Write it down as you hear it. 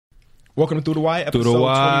Welcome to Through the Wire, episode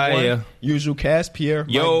 21. Usual cast, Pierre,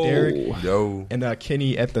 Mike, Derek, and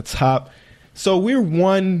Kenny at the top. So we're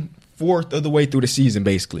 1/4 of the way through the season,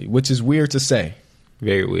 basically, which is weird to say.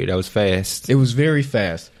 Very weird. That was fast. It was very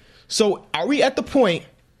fast. So are we at the point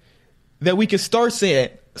that we can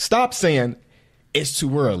stop saying it's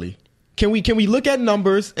too early? Can we look at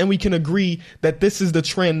numbers and we can agree that this is the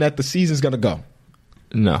trend that the season's going to go?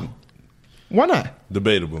 No. Why not?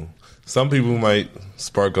 Debatable. Some people might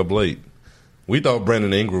spark up late. We thought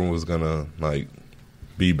Brandon Ingram was going to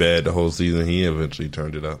be bad the whole season. He eventually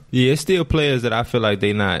turned it up. Yeah, it's still players that I feel like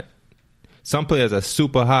they not. Some players are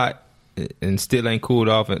super hot and still ain't cooled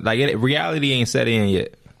off. Reality ain't set in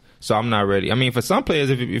yet. So I'm not ready. I mean, for some players,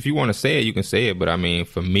 if you want to say it, you can say it. But I mean,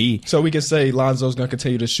 for me. So we can say Lonzo's going to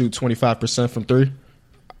continue to shoot 25% from three?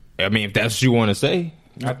 I mean, if that's what you want to say.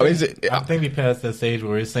 I think we passed that stage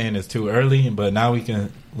where we're saying it's too early, but now we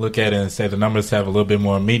can look at it and say the numbers have a little bit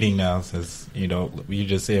more meaning now since, you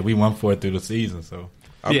just said we 1/4 through the season. So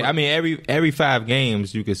yeah, I mean, every 5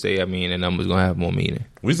 games you could say, I mean, the number's going to have more meaning.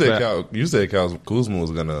 You said Kyle Kuzma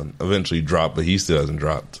was going to eventually drop, but he still hasn't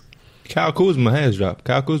dropped. Kyle Kuzma has dropped.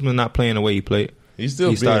 Kyle Kuzma not playing the way he played. He's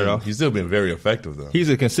still been very effective, though. He's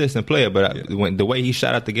a consistent player, but the way he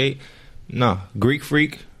shot out the gate, Greek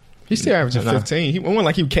freak. He's still averaging 15. He wasn't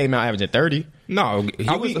like he came out averaging 30. No.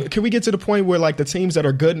 Can we get to the point where the teams that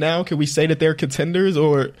are good now, can we say that they're contenders?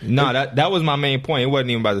 Or no, that was my main point. It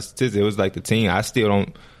wasn't even about the statistics. It was the team. I still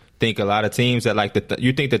don't think a lot of teams that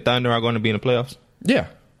you think the Thunder are going to be in the playoffs? Yeah.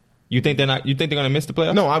 You think they're not? You think they're going to miss the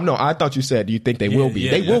playoffs? No, I thought you said. Do you think they will be?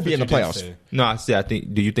 They will be in the playoffs. No, I said.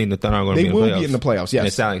 Do you think the Thunder are going to be in the playoffs? They will be in the playoffs. Yes. And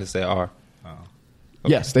it sounds like they are.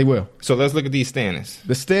 Okay. Yes, they will. So let's look at these standings.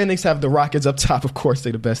 The standings have the Rockets up top. Of course,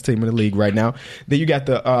 they're the best team in the league right now. Then you got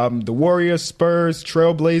the Warriors, Spurs,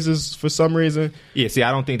 Trailblazers for some reason. Yeah, see, I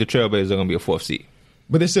don't think the Trailblazers are going to be a 4th seed.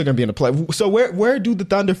 But they're still going to be in the play. So where do the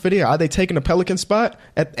Thunder fit in? Are they taking the Pelican spot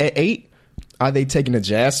at 8? Are they taking the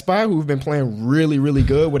Jazz spot, who've been playing really, really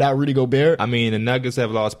good without Rudy Gobert? I mean, the Nuggets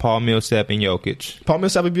have lost Paul Millsap and Jokic. Paul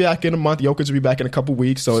Millsap will be back in a month. Jokic will be back in a couple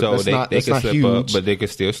weeks. So that's not huge. Up, but they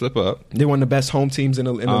could still slip up. They're one of the best home teams in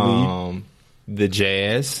the league. The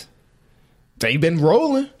Jazz. They've been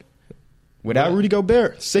rolling without Rudy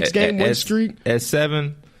Gobert. 6-game win streak. At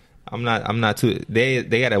 7, I'm not too. They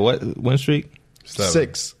got a what win streak?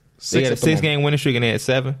 6. They got a 6-game winning streak and they had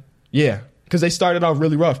 7. Yeah. Because they started off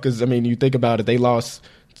really rough. Because, I mean, you think about it, they lost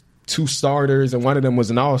 2 starters, and one of them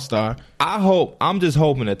was an all-star. I'm just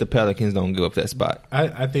hoping that the Pelicans don't give up that spot.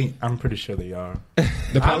 I'm pretty sure they are.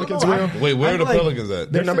 The Pelicans will? Wait, where are the Pelicans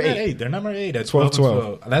at? They're number 8. They're number 8 at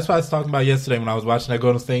 12-12. That's what I was talking about yesterday when I was watching that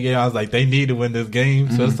Golden State game. I was like, they need to win this game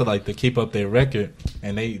just to keep up their record.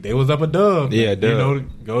 And they was up a dub. Yeah, dub.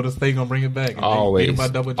 Golden State going to bring it back. And always. They beat them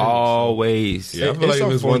by double digits. Always. Yeah, I feel like if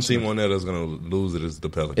there's one team on there that's going to lose it's the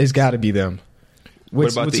Pelicans. It's got to be them.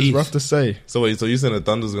 Which the is East? Rough to say. So wait, you saying the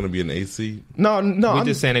Thunder's going to be an 8th seed? No. We're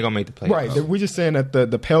just saying they're going to make the playoffs. Right. We're just saying that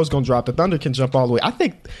the Pels going to drop. The Thunder can jump all the way. I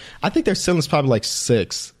think their ceiling's probably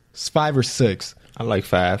 6, 5 or 6. I like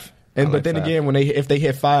 5. But then again, if they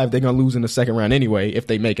hit 5, they're going to lose in the second round anyway. If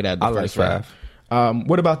they make it out of the first round. 5.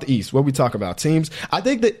 What about the East? What we talk about? Teams. I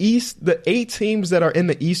think the East, the 8 teams that are in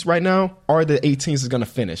the East right now are the 8 teams that's going to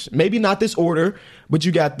finish. Maybe not this order, but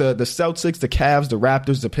you got the Celtics, the Cavs, the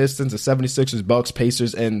Raptors, the Pistons, the 76ers, Bucks,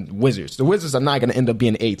 Pacers, and Wizards. The Wizards are not going to end up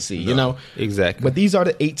being 8 seed, you know? Exactly. But these are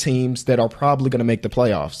the 8 teams that are probably going to make the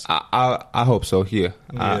playoffs. I hope so, yeah.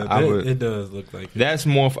 It does look like it. That's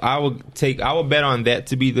more, I would bet on that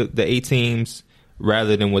to be the 8 teams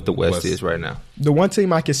rather than what the West is right now. The one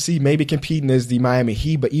team I can see maybe competing is the Miami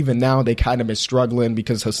Heat, but even now they kind of been struggling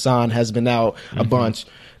because Hassan has been out a bunch.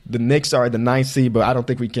 The Knicks are the 9th seed, but I don't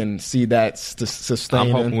think we can see that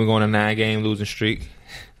sustaining. I'm hoping we're going a 9-game losing streak.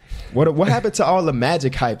 What happened to all the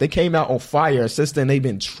Magic hype? They came out on fire. Since then, they've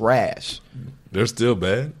been trash. They're still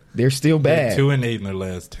bad? They're still bad. They're 2-8 in their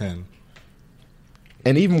last 10.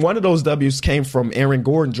 And even one of those W's came from Aaron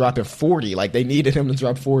Gordon dropping 40. Like, they needed him to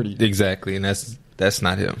drop 40. Exactly, and that's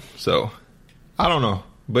not him. So, I don't know.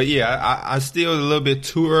 But, yeah, I still a little bit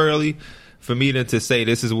too early for me to say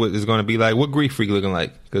this is what it's going to be like. What Greek Freak looking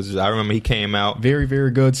like? Because I remember he came out. Very, very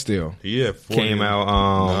good still. Yeah, came out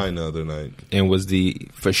 9 the other night. And was the,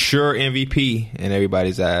 for sure, MVP in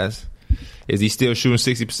everybody's eyes. Is he still shooting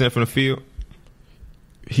 60% from the field?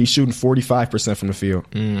 He's shooting 45% from the field.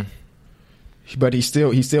 But he's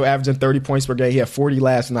still averaging 30 points per game. He had 40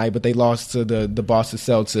 last night, but they lost to the Boston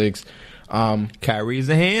Celtics. Kyrie's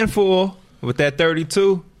a handful with that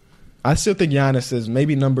 32. I still think Giannis is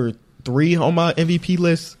maybe number 3 on my MVP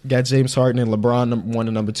list. Got James Harden and LeBron number 1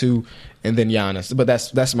 and number 2, and then Giannis. But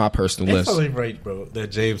that's my personal list. It's only right, bro, that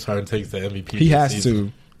James Harden takes the MVP. He has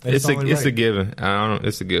to. It's a given. I don't know.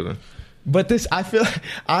 It's a given. But this, I feel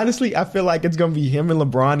like it's gonna be him and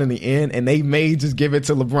LeBron in the end, and they may just give it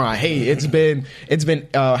to LeBron. Hey, it's been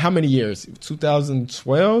how many years?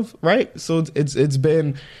 2012, right? So it's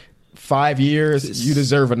been 5 years. You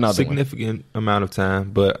deserve another significant amount of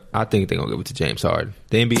time, but I think they're gonna give it to James Harden.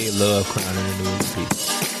 The NBA love crowning a new MVP.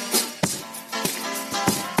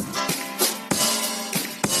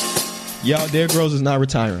 Y'all, Derrick Rose is not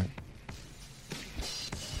retiring.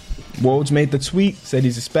 Woj made the tweet, said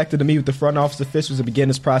he's expected to meet with the front office officials to begin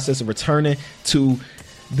this process of returning to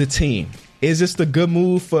the team. Is this the good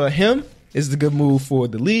move for him? Is it a good move for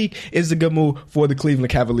the league? Is it a good move for the Cleveland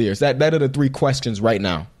Cavaliers? That are the 3 questions right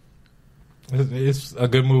now. It's a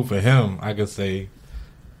good move for him, I could say.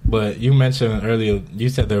 But you mentioned earlier, you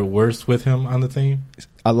said they're worse with him on the team?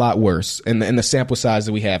 A lot worse. And the sample size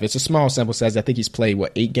that we have. It's a small sample size. I think he's played,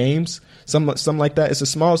 8 games? Something like that. It's a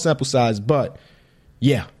small sample size, but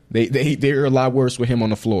yeah. They're a lot worse with him on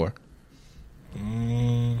the floor.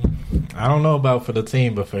 I don't know about for the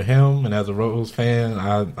team, but for him and as a Rose fan,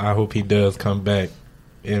 I hope he does come back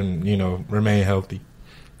and remain healthy.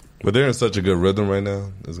 But they're in such a good rhythm right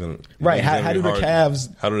now. It's gonna right. How do the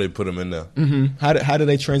Cavs? How do they put him in there? Mm-hmm. How do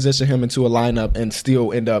they transition him into a lineup and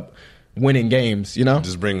still end up winning games?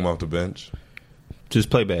 Just bring him off the bench. Just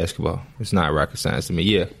play basketball. It's not rocket science to me.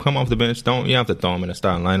 Yeah, come off the bench. You have to throw him in the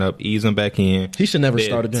starting lineup. Ease him back in. He should never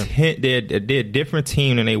start again. They're a different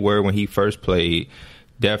team than they were when he first played.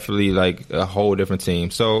 Definitely like a whole different team.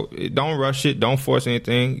 So don't rush it. Don't force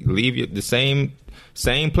anything. Leave the same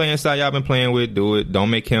playing style y'all been playing with. Do it.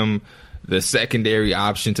 Don't make him the secondary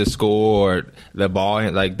option to score or the ball.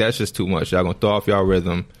 Like that's just too much. Y'all gonna throw off y'all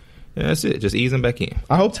rhythm. Yeah, that's it. Just ease him back in.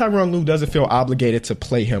 I hope Tyronn Lue doesn't feel obligated to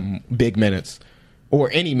play him big minutes. Or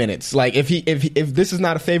any minutes. Like if this is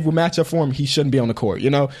not a favorable matchup for him, he shouldn't be on the court.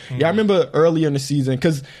 Y'all remember earlier in the season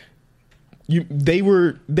because they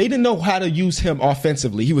didn't know how to use him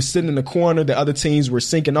offensively. He was sitting in the corner. The other teams were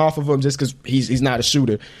sinking off of him just because he's not a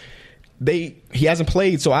shooter. He hasn't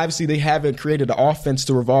played, so obviously they haven't created an offense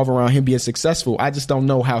to revolve around him being successful. I just don't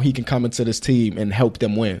know how he can come into this team and help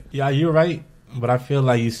them win. Yeah, you're right, but I feel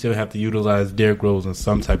like you still have to utilize Derrick Rose in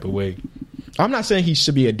some type of way. I'm not saying he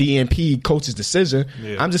should be a DNP coach's decision.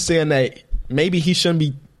 Yeah. I'm just saying that maybe he shouldn't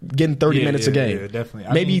be getting 30 minutes a game. Yeah,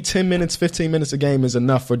 definitely. Maybe 10 minutes, 15 minutes a game is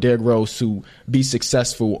enough for Derrick Rose to be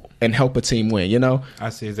successful and help a team win, I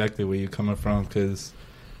see exactly where you're coming from because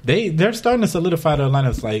they're starting to solidify their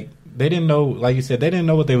lineups. Like, they didn't know, like you said, they didn't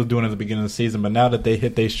know what they were doing at the beginning of the season, but now that they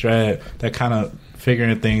hit their stride, they're kind of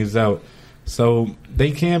figuring things out. So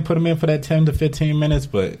they can put him in for that 10 to 15 minutes,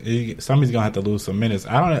 but somebody's gonna have to lose some minutes.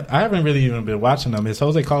 I haven't really even been watching them. Is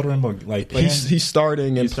Jose Calderon like playing? He's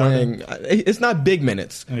starting and playing. It's not big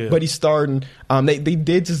minutes, but he's starting. They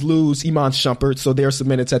did just lose Iman Shumpert, so there's some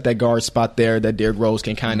minutes at that guard spot there that Derrick Rose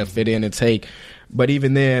can kind of fit in and take. But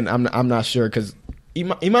even then, I'm not sure because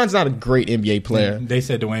Iman's not a great NBA player. They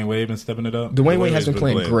said Dwayne Wade been stepping it up. Dwayne Wade has been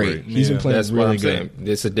playing great. He's been playing really good.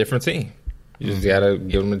 It's a different team. You just gotta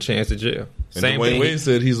give him a chance to gel. And Dwayne Wade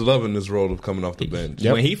said he's loving this role of coming off the bench.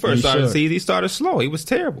 Yep. When he first started the season, he started slow. He was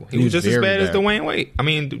terrible. He was just as bad as Dwayne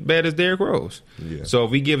Wade. Bad as Derrick Rose. Yeah. So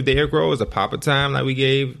if we give Derrick Rose a pop of time like we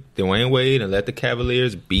gave Dwayne Wade and let the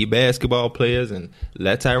Cavaliers be basketball players and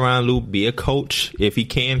let Tyronn Lue be a coach, if he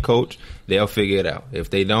can coach, they'll figure it out.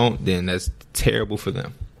 If they don't, then that's terrible for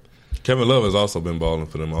them. Kevin Love has also been balling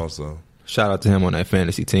for them also. Shout out to him on that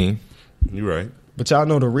fantasy team. You're right. But y'all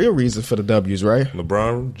know the real reason for the W's, right?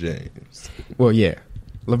 LeBron James. Well, yeah.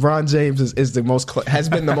 LeBron James is the most has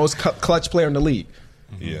been the most clutch player in the league.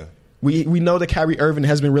 Yeah. We know that Kyrie Irving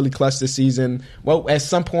has been really clutch this season. Well, at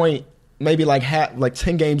some point, maybe like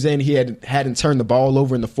 10 games in, he hadn't turned the ball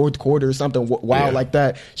over in the fourth quarter or something wild like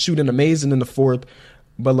that, shooting amazing in the fourth.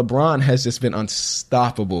 But LeBron has just been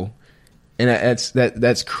unstoppable. And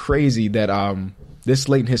that's crazy that this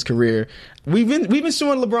late in his career. We've been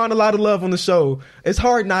showing LeBron a lot of love on the show. It's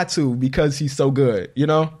hard not to because he's so good,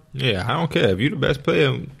 Yeah, I don't care. If you're the best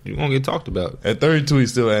player, you're going to get talked about. At 32,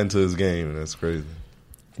 he's still adding to his game, and that's crazy.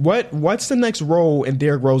 What's the next role in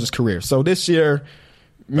Derrick Rose's career? So this year,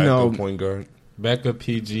 Backup point guard. Backup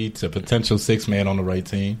PG to potential 6-man on the right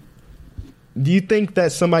team. Do you think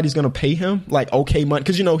that somebody's going to pay him like okay money?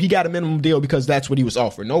 Because, he got a minimum deal because that's what he was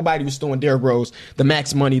offered. Nobody was throwing Derrick Rose the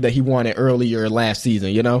max money that he wanted earlier last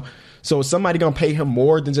season, So is somebody going to pay him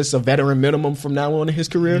more than just a veteran minimum from now on in his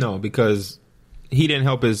career? No, because he didn't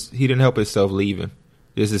help himself leaving.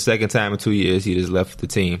 This is the second time in 2 years he just left the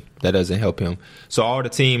team. That doesn't help him. So all the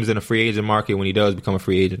teams in the free agent market, when he does become a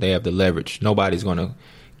free agent, they have the leverage. Nobody's going to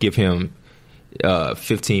give him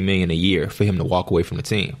 $15 million a year for him to walk away from the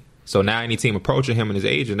team. So now any team approaching him and his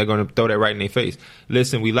agent, they're going to throw that right in their face.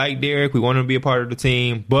 Listen, we like Derek. We want him to be a part of the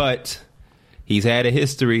team, but he's had a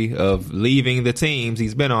history of leaving the teams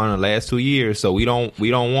he's been on the last 2 years, so we don't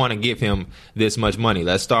want to give him this much money.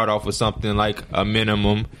 Let's start off with something like a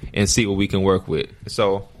minimum and see what we can work with.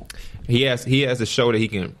 So he has to show that he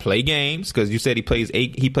can play games, because you said he played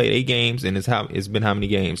 8 games, and it's been how many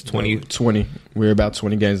games? 20. We're about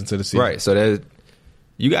 20 games into the season. Right, so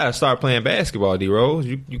you got to start playing basketball, D-Rose.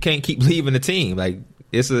 You can't keep leaving the team. Like,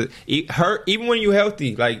 hurt even when you're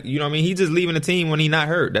healthy. Like, you know what I mean? He's just leaving the team when he's not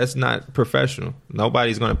hurt. That's not professional.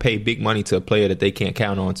 Nobody's going to pay big money to a player that they can't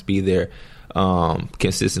count on to be there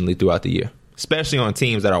consistently throughout the year, especially on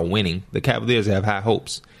teams that are winning. The Cavaliers have high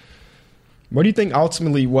hopes. What do you think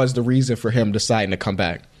ultimately was the reason for him deciding to come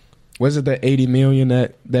back? Was it the $80 million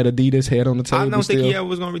that Adidas had on the table? I don't still? think he ever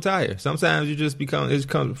was going to retire. Sometimes you just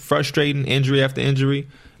become frustrating, injury after injury.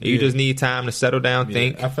 And you just need time to settle down,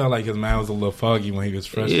 think. I felt like his mind was a little foggy when he was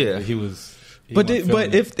frustrated. Yeah. But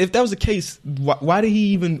if that was the case, why did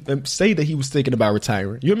he even say that he was thinking about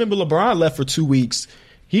retiring? You remember LeBron left for 2 weeks.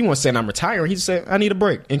 He wasn't saying I'm retiring. He just said I need a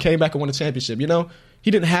break and came back and won a championship. You know, he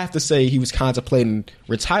didn't have to say he was contemplating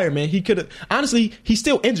retirement. He could have, honestly, he's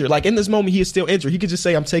still injured. Like, in this moment, he is still injured. He could just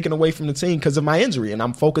say I'm taking away from the team because of my injury and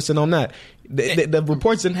I'm focusing on that. The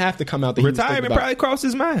reports didn't have to come out that retirement probably crossed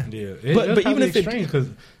his mind. Yeah, but even if extreme, because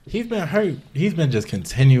he's been hurt, he's been just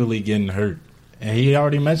continually getting hurt, and he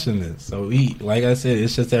already mentioned this. So he, like I said,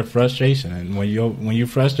 it's just that frustration, and when you're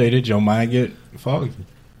frustrated, your mind get foggy.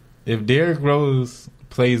 If Derrick Rose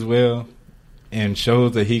plays well and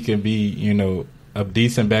shows that he can be, you know, a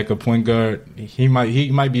decent backup point guard, he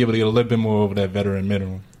might be able to get a little bit more over that veteran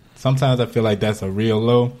minimum. Sometimes I feel like that's a real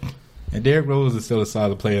low, and Derrick Rose is still a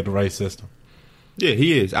solid player in the right system. Yeah,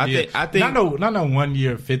 he is. I think not no 1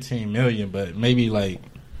 year $15 million, but maybe a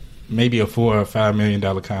 $4 or $5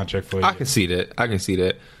 million contract for you. I can see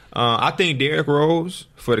that. I think Derrick Rose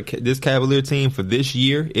for this Cavalier team for this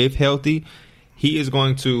year, if healthy, he is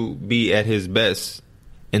going to be at his best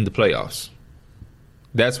in the playoffs.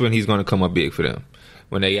 That's when he's going to come up big for them.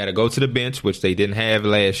 When they got to go to the bench, which they didn't have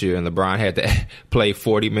last year, and LeBron had to play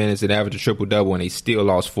 40 minutes and average a triple-double, and they still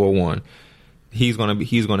lost 4-1. He's going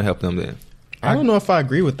to help them then. I don't know if I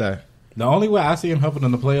agree with that. The only way I see him helping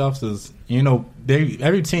in the playoffs is, you know,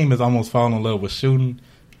 every team is almost falling in love with shooting.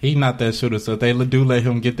 He's not that shooter, so if they do let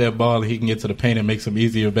him get that ball and he can get to the paint and make some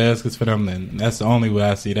easier baskets for them, then that's the only way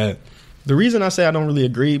I see that. The reason I say I don't really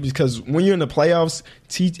agree is because when you're in the playoffs,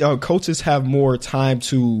 coaches have more time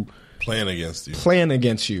to plan against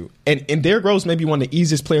you. And Derrick Rose may be one of the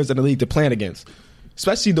easiest players in the league to plan against,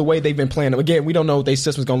 especially the way they've been playing. Again, we don't know what their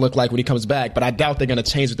system's going to look like when he comes back, but I doubt they're going to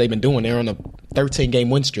change what they've been doing. They're on a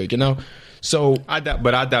 13-game win streak, you know? So I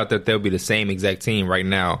doubt that they'll be the same exact team right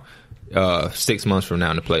now 6 months from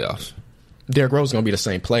now in the playoffs. Derrick Rose is going to be the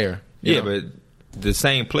same player. Yeah, but the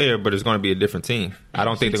same player, but it's going to be a different team. I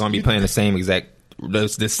don't think they're going to be playing the same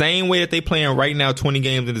way that they playing right now. 20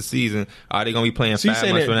 games in the season, are they going to be playing 5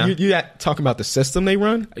 months from now? You're talking about the system they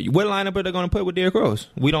run. What lineup are they going to put with Derrick Rose?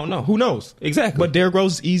 We don't know. Who knows exactly? But Derrick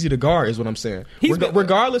Rose is easy to guard, is what I'm saying.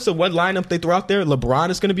 Regardless of what lineup they throw out there, LeBron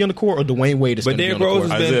is going to be on the court or Dwayne Wade is going to be on the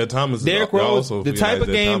court. Isaiah Thomas, Derrick Rose, the type of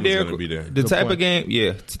game Derrick, the type of game,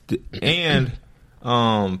 yeah. And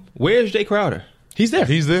where's Jay Crowder? He's there.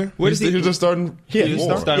 Where is he? He was just starting. Yeah, he's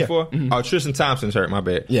starting for. Mm-hmm. Oh, Tristan Thompson's hurt. My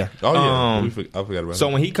bad. Yeah. Oh yeah. I forgot about him. So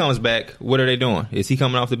when he comes back, what are they doing? Is he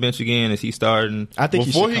coming off the bench again? Is he starting? I think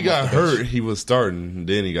before he got hurt, he was starting.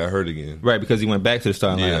 Then he got hurt again. Right, because he went back to the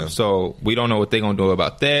starting lineup. So we don't know what they're gonna do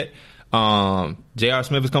about that. J.R.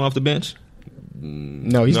 Smith is coming off the bench.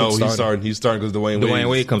 No, he's starting. He's starting because Dwayne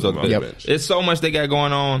Wade comes off the bench. It's so much they got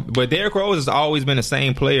going on. But Derrick Rose has always been the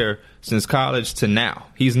same player since college to now.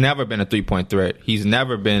 He's never been a 3-point threat. He's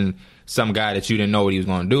never been some guy that you didn't know what he was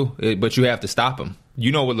going to do. But you have to stop him.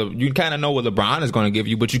 You kind of know what LeBron is going to give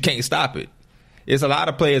you, but you can't stop it. It's a lot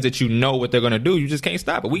of players that you know what they're going to do. You just can't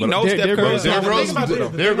stop it. We know Steph Curry.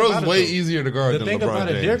 Derrick Rose is way easier to guard than LeBron James. The thing about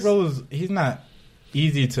it, Derrick Rose, he's not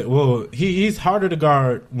easy to. Well, he's harder to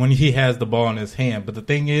guard when he has the ball in his hand. But the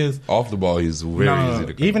thing is, off the ball, he's very easy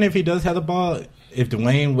to guard. Even if he does have the ball, if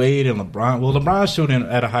Dwayne Wade and LeBron's shooting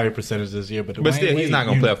at a higher percentage this year, but still, he's not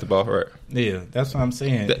going to play off the ball, right? Yeah, that's what I'm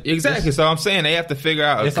saying. Exactly. So I'm saying they have to figure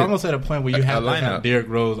out. It's almost at a point where you have to have Derrick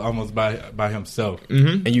Rose almost by himself,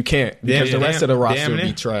 and you can't because the rest of the roster would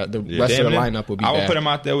be tried. The rest of the lineup would be. I would put him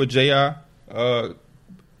out there with J.R.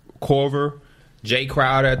 Corver, Jay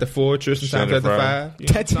Crowder at the 4, Tristan Thompson at the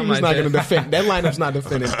 5. That team is not going to defend. That lineup's not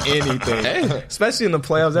defending anything, especially in the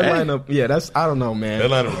playoffs. That lineup, I don't know, man. That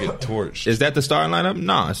lineup will get torched. Is that the starting lineup?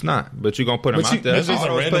 No, it's not. But you're going to put them out there. That's just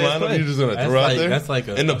a random lineup you're just going to throw out there? That's like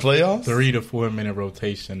in the playoffs? 3 to 4 minute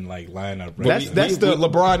rotation lineup. That's the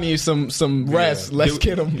LeBron needs some rest. Let's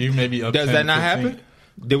get him. You maybe does that not happen?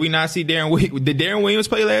 Did we not see Darren Williams? Did Darren Williams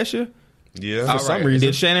play last year? Yeah. For some reason.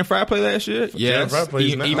 Did Shannon Fry play last year? Yes. Fry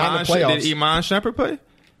plays now. Not in the playoffs. Did Iman Shumpert play?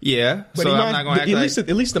 Yeah. But so I'm not going to act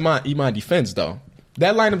at least Iman defends, though.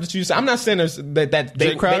 That lineup that you said, I'm not saying that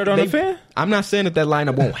Jay Crowder don't defend? I'm not saying that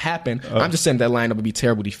lineup won't happen. I'm just saying that lineup would be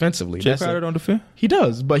terrible defensively. Jay Crowder don't defend? He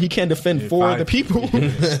does, but he can't defend for the people.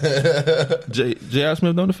 J.R.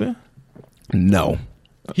 Smith don't defend? No.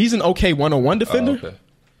 He's an okay one-on-one defender. Okay.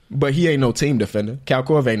 But he ain't no team defender. Cal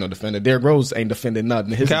Korver ain't no defender. Derrick Rose ain't defending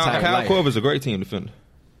nothing. Cal Korver's a great team defender.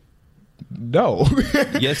 No.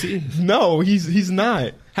 Yes, he is. No, he's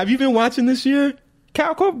not. Have you been watching this year?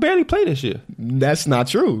 Cal Korver barely played this year. That's not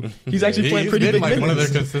true. He's actually playing pretty big minutes. One of their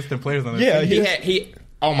consistent players on the team. He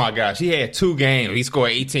oh my gosh, he had 2 games. He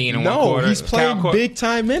scored 18 in one quarter. No, he's playing big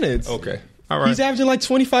time minutes. Okay, all right. He's averaging like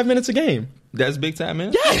 25 minutes a game. That's big time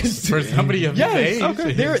minutes? Yes. For somebody of his age.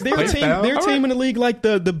 Okay. They're a team in the league like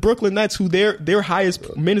the Brooklyn Nets, who their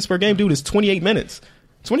highest minutes per game, dude, is 28 minutes.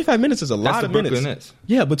 25 minutes is a lot of minutes. Nets.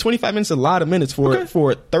 Yeah, but 25 minutes is a lot of minutes for a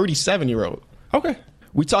 37-year-old. Okay.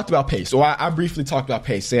 We talked about pace. So I briefly talked about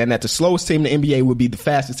pace, saying that the slowest team in the NBA would be the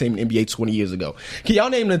fastest team in the NBA 20 years ago. Can y'all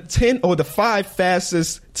name the 10 or the 5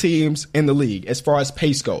 fastest teams in the league as far as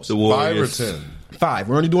pace goes? The Warriors. 5 or 10? 5.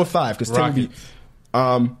 We're only doing 5 because 10 would be...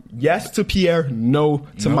 yes to Pierre, no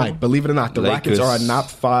to Mike. Believe it or not, the Rockets are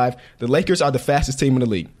not 5. The Lakers are the fastest team in the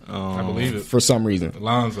league. I believe it. For some reason.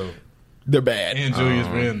 Lonzo. They're bad. And Julius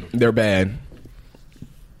Randle. They're bad.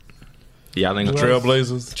 Yeah, I think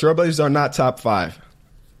Trailblazers. Trailblazers are not top 5.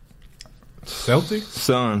 Celtics?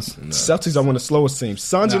 Suns. No. Celtics are one of the slowest teams.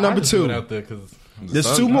 Suns are number 2. Out there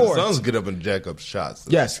There's 2 more. The Suns get up and jack up shots.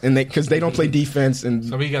 Yes, and because they don't play defense. And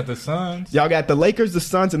so we got the Suns. Y'all got the Lakers, the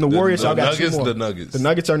Suns, and the Warriors. Y'all got Nuggets, 2 more. The Nuggets. The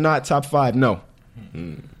Nuggets are not top 5. No.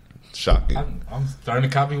 Shocking. I'm starting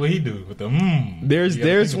to copy what he do with the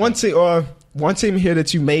There's one team here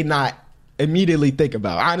that you may not immediately think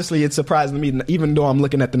about. Honestly, it's surprising to me, even though I'm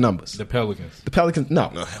looking at the numbers. The Pelicans. The Pelicans. No.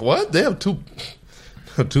 What? They have 2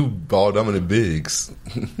 ball dominant bigs.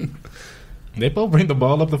 They both bring the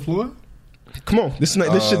ball up the floor. Come on, this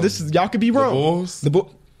is y'all could be wrong. The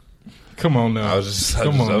Bulls. Come on now.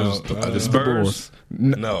 The Spurs.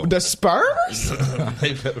 No, the Spurs.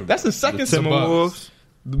 That's the second. The Timberwolves.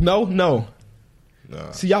 No.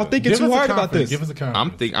 See, y'all thinking too hard about this. Give us a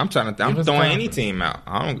conference. I'm throwing any team out.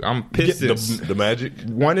 I'm pissed. The Magic.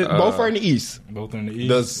 Both are in the East. Both are in the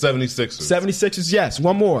East. The 76ers. 76ers, yes.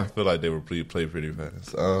 One more. I feel like they were play pretty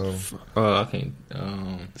fast. I can't.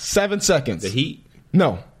 7 seconds. The Heat.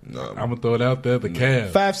 No. I'm gonna throw it out there. The Cavs.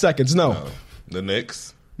 5 seconds. No. The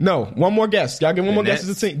Knicks. No. One more guess. Y'all get one more guess as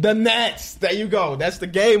a team. The Nets. There you go. That's the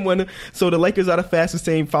game winner. So the Lakers are the fastest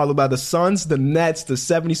team, followed by the Suns, the Nets, the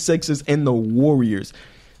 76ers, and the Warriors.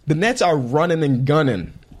 The Nets are running and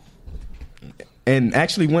gunning and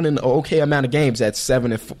actually winning an okay amount of games at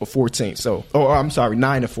 7-14. So, I'm sorry,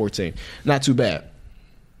 9-14. Not too bad.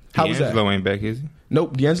 How was that? LiAngelo ain't back, is he?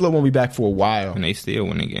 Nope, D'Angelo won't be back for a while. And they still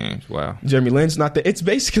winning games. Wow. Jeremy Lin's not there. It's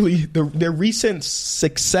basically their recent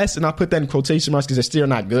success, and I'll put that in quotation marks because they're still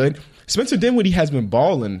not good. Spencer Dinwiddie has been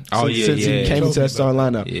balling since he came into that starting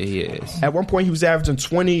lineup. Yeah, he is. At one point, he was averaging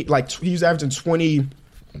 20, he was averaging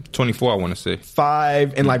 24, I want to say.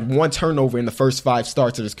 5 and 1 turnover in the first 5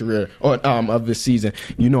 starts of his career of this season.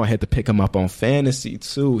 You know, I had to pick him up on fantasy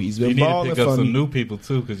too. He's been balling. You need to pick up some new people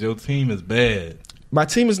too because your team is bad. My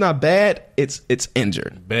team is not bad. It's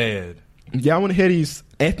injured. Bad. Yeah, I want to hear these.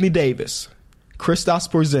 Anthony Davis, Kristaps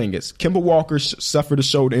Porzingis, Kemba Walker suffered a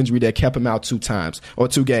shoulder injury that kept him out 2 games.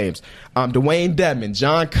 Dwayne Dedmon,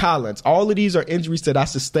 John Collins. All of these are injuries that I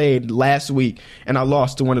sustained last week, and I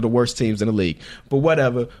lost to one of the worst teams in the league. But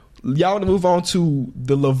whatever. Y'all want to move on to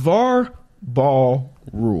the LaVar Ball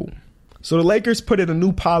rule. So the Lakers put in a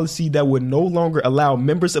new policy that would no longer allow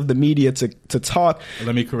members of the media to talk.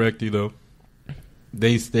 Let me correct you, though.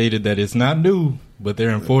 They stated that it's not new, but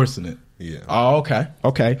they're enforcing it. Yeah. Oh,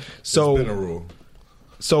 okay. So it's been a rule.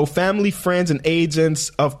 So family, friends, and agents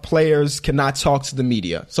of players cannot talk to the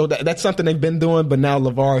media. So that's something they've been doing, but now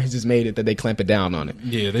LaVar has just made it that they clamp it down on it.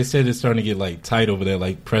 Yeah, they said it's starting to get tight over there,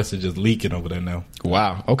 press is just leaking over there now.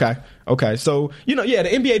 Wow. Okay. So, the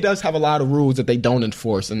NBA does have a lot of rules that they don't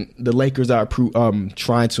enforce, and the Lakers are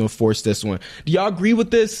trying to enforce this one. Do y'all agree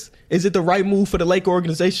with this? Is it the right move for the Laker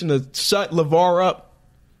organization to shut LaVar up?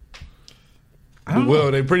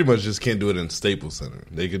 Well, they pretty much just can't do it in Staples Center.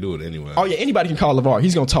 They can do it anywhere. Oh yeah, anybody can call LaVar.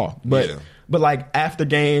 He's gonna talk, but like after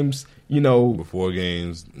games, before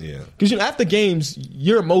games, because after games,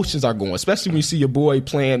 your emotions are going, especially when you see your boy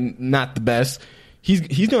playing not the best.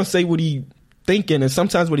 He's gonna say what he thinking, and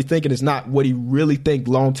sometimes what he thinking is not what he really think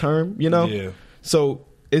long term. Yeah. So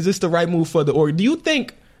is this the right move for the org? Do you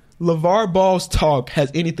think LaVar Ball's talk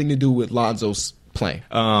has anything to do with Lonzo's play?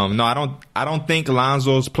 No, I don't think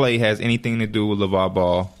Lonzo's play has anything to do with LaVar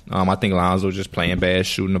Ball. I think Lonzo's just playing bad,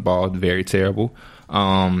 shooting the ball very terrible.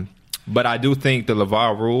 But I do think the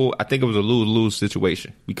LaVar rule, I think it was a lose-lose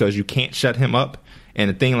situation because you can't shut him up, and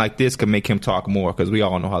a thing like this can make him talk more because we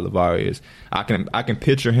all know how LaVar is. I can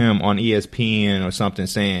picture him on ESPN or something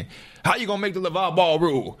saying, "How you gonna make the LaVar Ball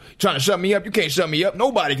rule? Trying to shut me up? You can't shut me up.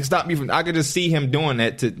 Nobody can stop me from." I could just see him doing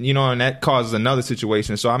that and that causes another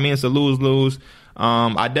situation. So I mean, it's a lose-lose.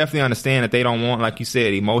 I definitely understand that they don't want, like you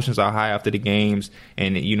said, emotions are high after the games,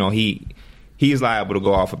 and he's liable to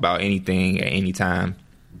go off about anything at any time.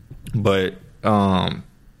 But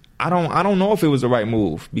I don't know if it was the right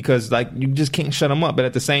move because like you just can't shut him up. But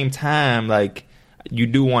at the same time, like you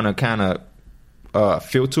do want to kind of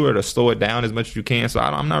filter it or slow it down as much as you can. So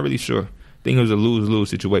I'm not really sure. I think it was a lose-lose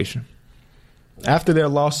situation. After their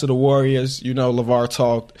loss to the Warriors, LaVar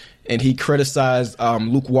talked and he criticized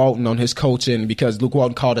Luke Walton on his coaching because Luke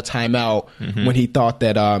Walton called a timeout when he thought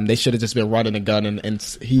that they should have just been running the gun. And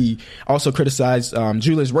he also criticized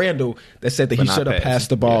Julius Randle that said that he should have passed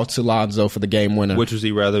the ball to Lonzo for the game winner. Which was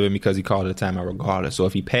irrelevant because he called it a timeout regardless. So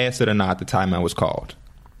if he passed it or not, the timeout was called.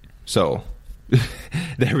 So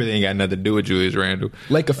that really ain't got nothing to do with Julius Randle.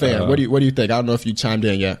 Laker fan, what do you think? I don't know if you chimed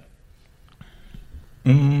in yet.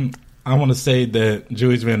 I want to say that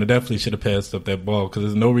Julius Randle definitely should have passed up that ball because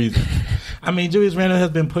there's no reason. I mean, Julius Randle has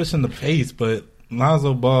been pushing the pace, but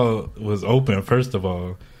Lonzo Ball was open, first of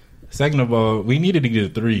all. Second of all, we needed to get a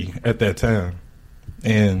three at that time.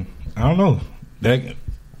 And I don't know.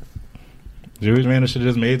 Julius Randle should have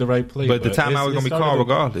just made the right play. But the timeout was going to be called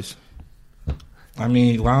regardless. I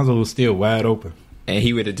mean, Lonzo was still wide open. And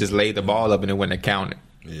he would have just laid the ball up and it wouldn't have counted.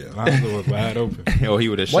 Yeah, Lonzo was wide open. Or he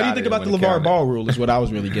would have shot. What do you think about the LaVar Ball rule is what I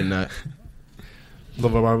was really getting at.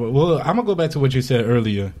 Well, I'm going to go back to what you said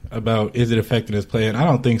earlier about is it affecting his play, and I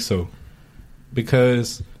don't think so.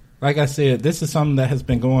 Because, like I said, this is something that has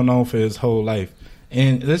been going on for his whole life.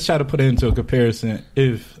 And let's try to put it into a comparison.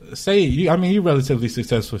 You're relatively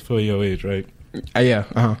successful for your age, right? Yeah,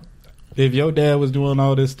 uh-huh. If your dad was doing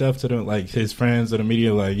all this stuff to them, like his friends or the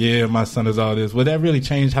media, like, yeah, my son is all this, would that really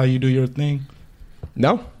change how you do your thing?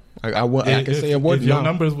 No. I can say it wouldn't. If your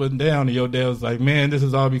numbers went down and your dad was like, man, this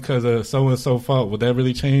is all because of so-and-so fault, would that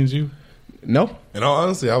really change you? No. And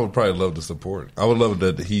honestly, I would probably love the support. I would love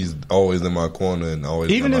that he's always in my corner and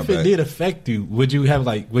always even got if my it back. did affect you, would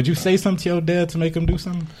you say something to your dad to make him do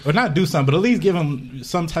something? Or not do something, but at least give him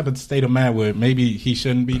some type of state of mind where maybe he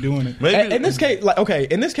shouldn't be doing it? Maybe. In this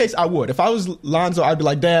case, I would. If I was Lonzo, I'd be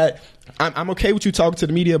like, Dad, I'm okay with you talking to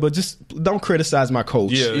the media, but just don't criticize my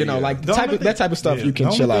coach. That type of stuff you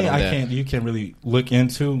can chill out on that. You can really look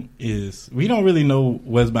into is we don't really know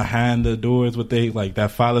what's behind the doors with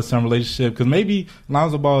that father-son relationship because maybe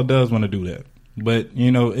Lonzo Ball does want to do that, but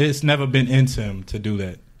it's never been into him to do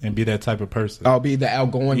that and be that type of person. I'll be the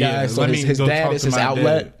outgoing guy. So his dad is his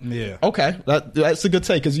outlet. Dad. Yeah. Okay, that's a good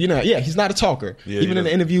take because he's not a talker. Even in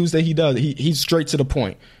the interviews that he does, he's straight to the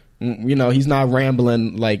point. He's not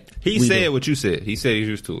rambling like he said what you said. He said he's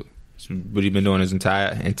used to it. It's what he's been doing his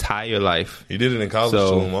entire life. He did it in college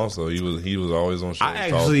to him also. He was always on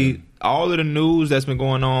shows. All of the news that's been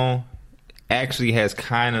going on actually has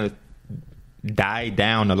kind of died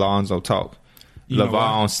down the Lonzo talk. LaVar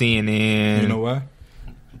on CNN. You know why?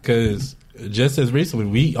 Because just as recently,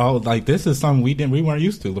 we all this is something we weren't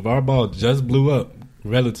used to. LaVar Ball just blew up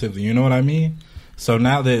relatively. You know what I mean? So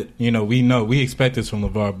now that we expect this from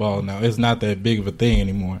LaVar Ball now, it's not that big of a thing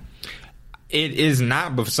anymore. It is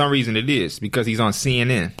not, but for some reason it is because he's on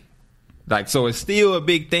CNN. So it's still a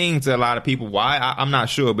big thing to a lot of people. Why? I'm not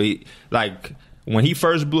sure, but when he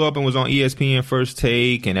first blew up and was on ESPN First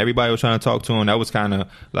Take and everybody was trying to talk to him, that was kind of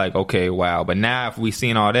okay, wow. But now if we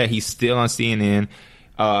seen all that, he's still on CNN.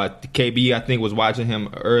 KB, I think, was watching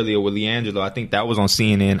him earlier with LiAngelo. I think that was on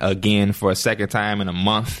CNN again for a second time in a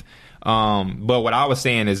month. But what I was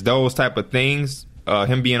saying is those type of things,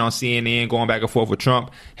 him being on CNN, going back and forth with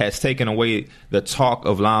Trump, has taken away the talk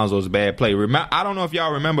of Lonzo's bad play. I don't know if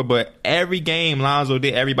y'all remember, but every game Lonzo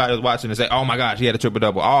did, everybody was watching and say, oh my gosh, he had a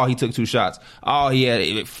triple-double. Oh, he took 2 shots. Oh, he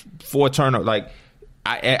had 4 turnovers.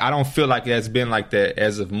 I don't feel like that's been like that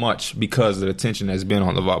as of much because of the attention that's been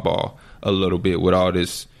on LaVar Ball a little bit with all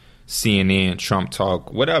this CNN, Trump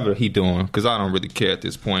talk, whatever he doing, because I don't really care at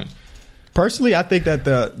this point. Personally, I think that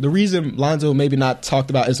the reason Lonzo maybe not talked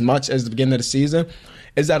about as much as the beginning of the season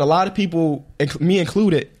is that a lot of people, me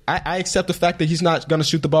included, I accept the fact that he's not going to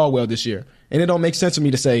shoot the ball well this year. And it don't make sense for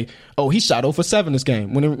me to say, oh, he shot 0 for 7 this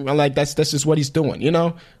game. When that's just what he's doing, you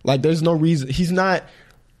know? Like, there's no reason. He's not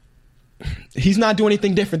doing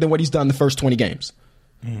anything different than what he's done the first 20 games.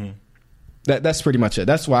 Mm-hmm. That's pretty much it.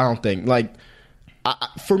 That's why I don't think. Like,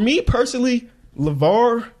 for me personally,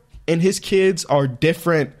 LaVar and his kids are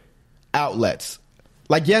different outlets.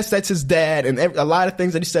 Like, yes, that's his dad, and a lot of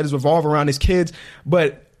things that he said is revolve around his kids,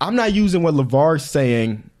 but I'm not using what LaVar's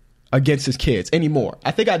saying against his kids anymore.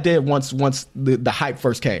 I think I did once the hype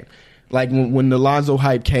first came. Like, when the Lonzo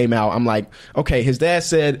hype came out, I'm like, okay, his dad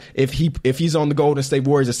said if he's on the Golden State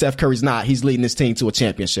Warriors and Steph Curry's not, he's leading his team to a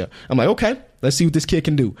championship. I'm like, okay, let's see what this kid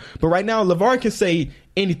can do. But right now, LaVar can say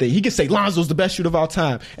anything. He can say Lonzo's the best shooter of all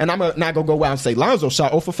time, and I'm not going to go out and say Lonzo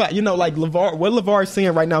shot 0 for 5. You know, like, what LaVar is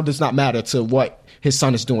saying right now does not matter to what his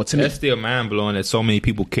son is doing to me. That's still mind-blowing that so many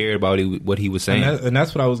people cared about what he was saying. And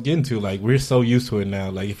that's what I was getting to. Like, we're so used to it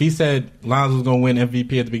now. Like, if he said Lonzo was going to win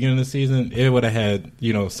MVP at the beginning of the season, it would have had,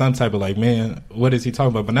 some type of like, man, what is he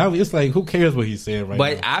talking about? But now it's like, who cares what he's saying right now?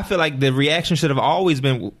 But I feel like the reaction should have always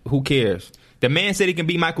been, who cares? The man said he can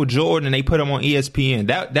beat Michael Jordan, and they put him on ESPN.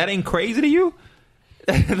 That ain't crazy to you?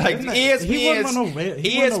 Like, ESPN, he wasn't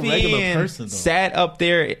no regular person, though. Sat up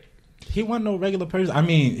there. He wasn't no regular person. I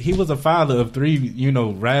mean, he was a father of 3,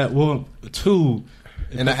 2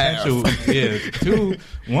 and a half. Yeah, 2.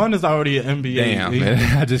 One is already an NBA. Damn,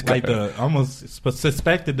 man. I just like almost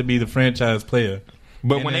suspected to be the franchise player.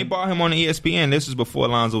 But when they brought him on the ESPN, this was before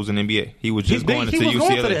Lonzo was in the NBA. He was just going to UCLA. He was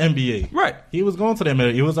going to the NBA. Right. He was going to the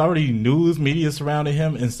NBA. It was already news, media surrounding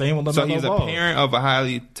him, and same with LaMelo So he's Ball. a parent of a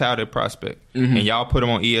highly touted prospect. Mm-hmm. And y'all put him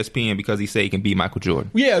on ESPN because he said he can beat Michael Jordan.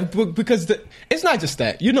 Yeah, because it's not just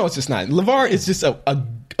that. It's just not. LaVar is just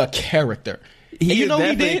a character. He is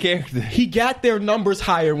definitely a character. He got their numbers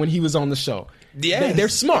higher when he was on the show. Yeah, they're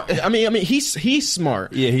smart. I mean, he's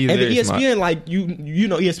smart. Yeah, he's and very the ESPN, smart. like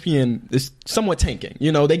ESPN is somewhat tanking.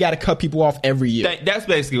 They got to cut people off every year. That's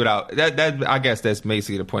basically what I guess that's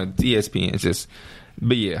basically the point. ESPN is just,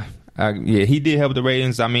 but yeah. He did help the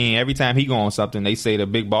ratings. I mean, every time he go on something, they say the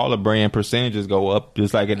Big Baller brand percentages go up,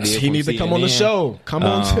 just like it did. He needs to come on the show. Come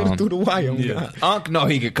on through the wire. Yeah. Unc, no,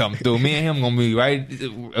 he could come through. Me and him gonna be right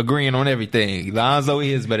agreeing on everything. Lonzo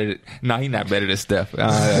is better. He's not better than Steph.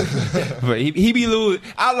 But he be losing.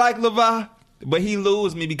 I like LaVar, but he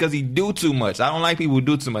lose me because he do too much. I don't like people who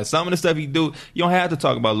do too much. Some of the stuff he do, you don't have to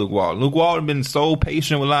talk about Luke Walton. Luke Walton been so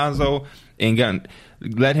patient with Lonzo and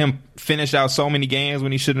let him finish out so many games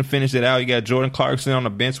when he shouldn't have finished it out. You got Jordan Clarkson on the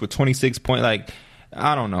bench with 26 points. Like,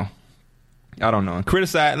 I don't know. And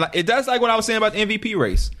criticize. That's like what I was saying about the MVP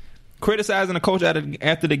race. Criticizing a coach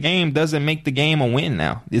after the game doesn't make the game a win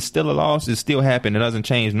now. It's still a loss. It still happened. It doesn't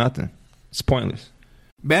change nothing. It's pointless.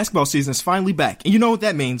 Basketball season is finally back, and you know what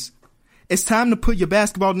that means. It's time to put your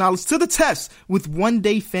basketball knowledge to the test with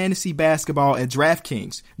one-day fantasy basketball at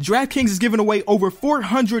DraftKings. DraftKings is giving away over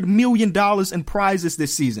 $400 million in prizes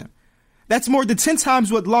this season. That's more than 10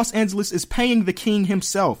 times what Los Angeles is paying the king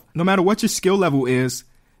himself. No matter what your skill level is,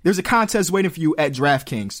 there's a contest waiting for you at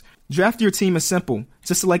DraftKings. Draft your team is simple.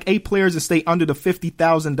 Just select 8 players and stay under the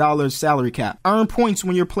 $50,000 salary cap. Earn points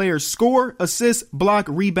when your players score, assist, block,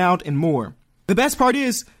 rebound, and more. The best part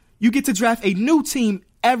is, you get to draft a new team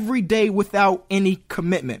every day without any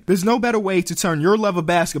commitment. There's no better way to turn your love of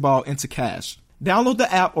basketball into cash. Download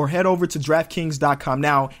the app or head over to DraftKings.com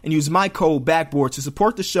now and use my code BACKBOARD to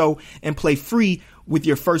support the show and play free with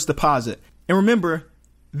your first deposit. And remember,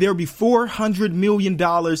 there'll be $400 million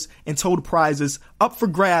in total prizes up for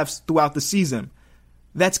grabs throughout the season.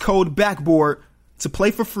 That's code BACKBOARD to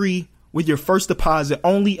play for free with your first deposit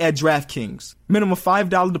only at DraftKings. Minimum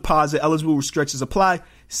 $5 deposit. Eligible restrictions apply.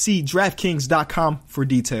 See DraftKings.com for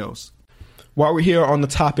details. While we're here on the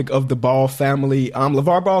topic of the Ball family,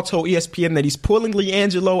 LaVar Ball told ESPN that he's pulling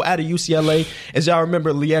LiAngelo out of UCLA. As y'all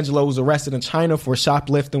remember, LiAngelo was arrested in China for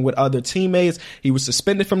shoplifting with other teammates. He was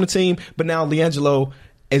suspended from the team, but now LiAngelo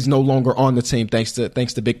is no longer on the team thanks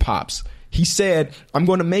to Big Pops. He said, I'm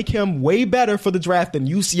going to make him way better for the draft than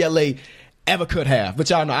UCLA ever could have. But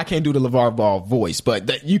y'all know I can't do the LaVar Ball voice,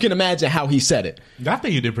 but you can imagine how he said it. I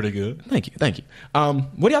think you did pretty good. Thank you.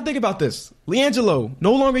 What do y'all think about this? LiAngelo,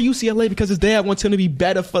 no longer UCLA because his dad wants him to be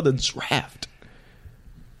better for the draft.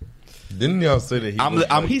 Didn't y'all say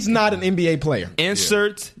that he's not an NBA player?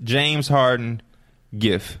 Insert James Harden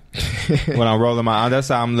gif when I'm rolling my eyes. That's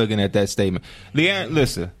how I'm looking at that statement.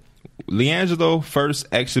 Listen, LiAngelo first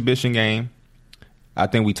exhibition game I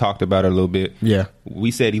think we talked about it a little bit. Yeah.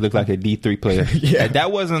 We said he looked like a D3 player. Yeah.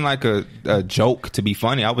 That wasn't like a joke to be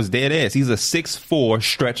funny. I was dead ass. He's a 6'4",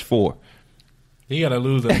 stretch 4. He got to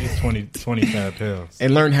lose at least 25 pounds.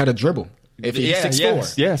 And learn how to dribble. If he's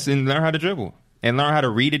 6'4". Yes, and learn how to dribble. And learn how to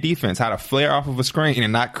read a defense, how to flare off of a screen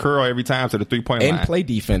and not curl every time to the 3-point line. And play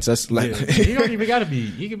defense. That's like He don't even got to be.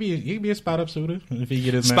 He could be a spot up shooter if he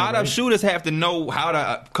get his spot up right. shooters have to know how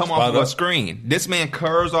to come off of a screen. This man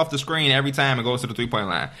curls off the screen every time and goes to the 3-point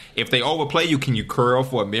line. If they overplay you, can you curl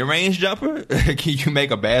for a mid-range jumper? Can you make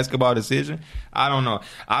a basketball decision? I don't know.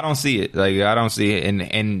 I don't see it. I don't see it.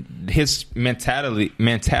 And his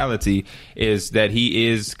mentality is that he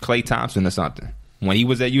is Klay Thompson or something. When he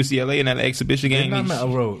was at UCLA in that exhibition game,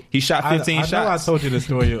 he shot 15 shots. I know I told you the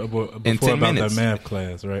story before about that math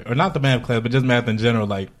class, right? Or not the math class, but just math in general.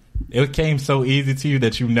 Like, it came so easy to you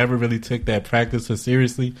that you never really took that practice so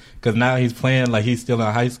seriously. Because now he's playing like he's still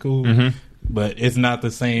in high school, but it's not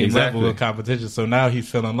the same level of competition. So now he's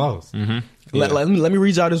feeling lost. Mm-hmm. Yeah. Let me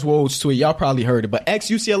read out his Woj tweet. Y'all probably heard it, but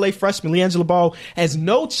ex-UCLA freshman LiAngelo Ball has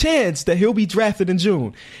no chance that he'll be drafted in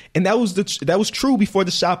June, and that was true before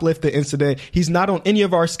the shoplifting incident. He's not on any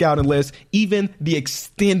of our scouting lists, even the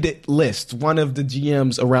extended list. One of the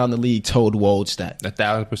GMs around the league told Woj that.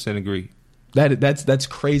 1,000% agree. That's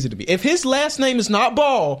crazy to me. If his last name is not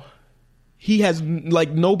Ball, he has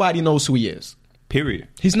nobody knows who he is. Period.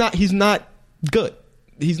 He's not good.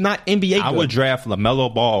 He's not NBA good. I would draft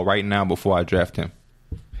LaMelo Ball right now before I draft him.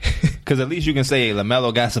 Because at least you can say, hey,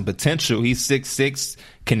 LaMelo got some potential. He's 6'6",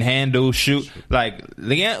 can handle, shoot. Like,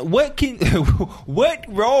 what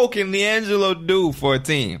role can LiAngelo do for a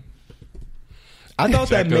team? I thought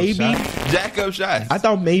that maybe jack up shots. I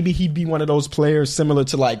thought maybe he'd be one of those players similar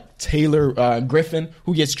to like Taylor Griffin,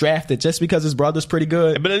 who gets drafted just because his brother's pretty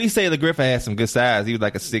good. But at least Taylor Griffin had some good size. He was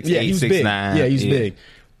like a 6'8", 6'9". Yeah, he's big.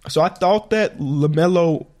 So I thought that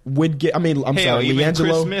LaMelo would get. Even LiAngelo.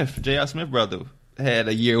 Chris Smith, J.R. Smith brother, had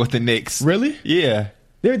a year with the Knicks. Really? Yeah.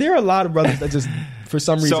 There are a lot of brothers that just for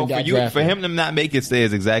some reason got drafted. For him to not make it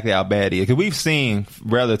says exactly how bad he is. Because we've seen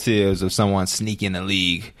relatives of someone sneak in the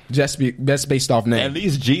league. That's based off name. At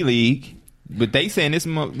least G League. But they saying this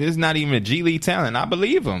is not even a G League talent. I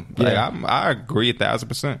believe him. Yeah. I agree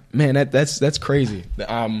 1,000%. Man, that's crazy.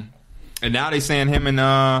 And now they saying him and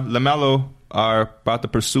LaMelo are about to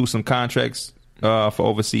pursue some contracts for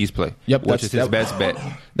overseas play. Yep, which is his best bet.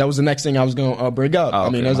 That was the next thing I was going to bring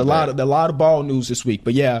up. There's a lot of ball news this week.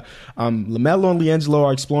 But yeah, LaMelo and LiAngelo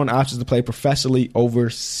are exploring options to play professionally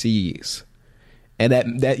overseas. And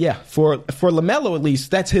for LaMelo at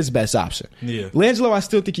least, that's his best option. Yeah. LiAngelo, I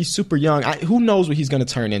still think he's super young. Who knows what he's going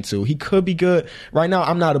to turn into? He could be good. Right now,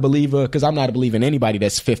 I'm not a believer because I'm not a believer in anybody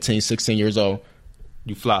that's 15, 16 years old.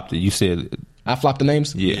 You flopped it. You said I flopped the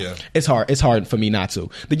names? Yeah. It's hard for me not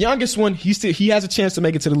to. The youngest one, he has a chance to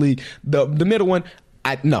make it to the league. The middle one,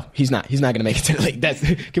 no, he's not. He's not going to make it to the league.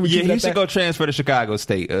 Can we keep it at that? He should go transfer to Chicago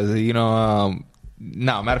State. No,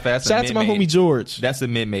 matter of fact, shout out to my homie George. That's a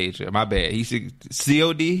mid-major. My bad. He should.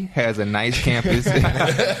 COD has a nice campus,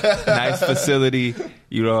 nice facility.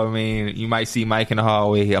 You know what I mean? You might see Mike in the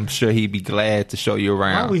hallway. I'm sure he'd be glad to show you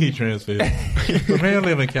around. Why would he transfer? The man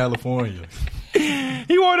live in California.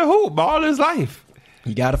 He want to hoop all his life.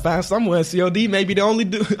 You got to find somewhere. COD may be the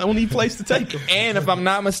only place to take him. And if I'm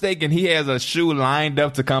not mistaken, he has a shoe lined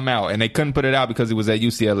up to come out, and they couldn't put it out because it was at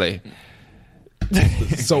UCLA.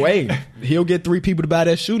 So, hey, he'll get 3 people to buy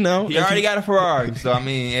that shoe now. He already got a Ferrari, so I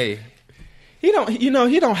mean, hey. He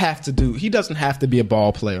doesn't have to be a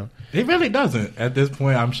ball player. He really doesn't. At this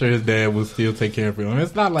point, I'm sure his dad will still take care of him.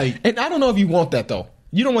 It's not like... And I don't know if you want that, though.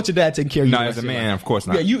 You don't want your dad taking care of you. No, as a man, of course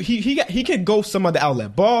not. Yeah, he can go some other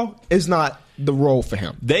outlet. Ball is not the role for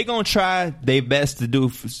him. They gonna try their best to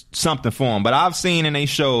do something for him. But I've seen in a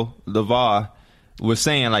show, Lavar was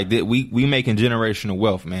saying like that we making generational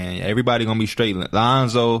wealth, man. Everybody gonna be straight.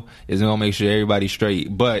 Lonzo is gonna make sure everybody's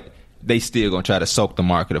straight, but they still gonna try to soak the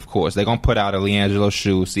market. Of course, they gonna put out a LiAngelo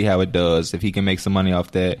shoe, see how it does. If he can make some money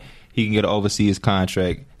off that, he can get an overseas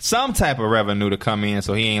contract, some type of revenue to come in,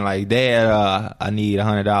 so he ain't like, Dad, I need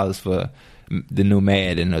 $100 for the new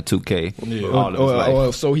Madden or 2K. Yeah.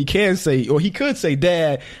 Or so he can say, or he could say,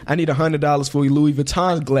 Dad, I need $100 for your Louis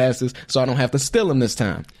Vuitton glasses, so I don't have to steal them this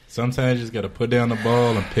time. Sometimes you just got to put down the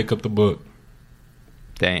ball and pick up the book.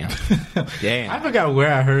 Damn. I forgot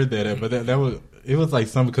where I heard that at, but that was... It was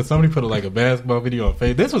like because somebody put like a basketball video on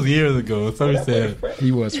Facebook. This was years ago. Somebody said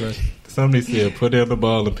he was fresh. Somebody said put down the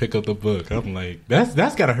ball and pick up the book. I'm like,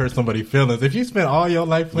 that's gotta hurt somebody's feelings. If you spent all your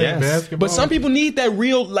life playing basketball, but some people need that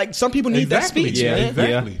real. Like some people need that speech. Yeah, man.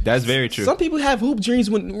 Exactly. Yeah, that's very true. Some people have hoop dreams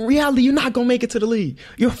when in reality you're not gonna make it to the league.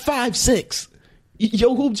 You're 5'6".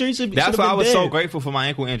 Your hoop jersey should That's why I was dead. so grateful for my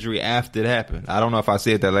ankle injury after it happened. I don't know if I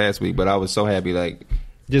said that last week, but I was so happy. Like,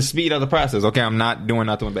 just speed up the process. Okay, I'm not doing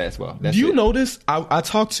nothing with basketball. That's Do you it. notice? I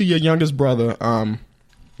talked to your youngest brother.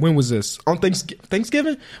 When was this? On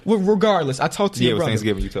Thanksgiving? Well, regardless, I talked to your it was brother.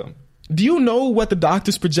 Thanksgiving. You told me. Do you know what the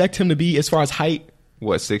doctors project him to be as far as height?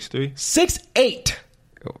 What, 6'3"? 6'8".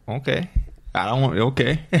 Okay. I don't want.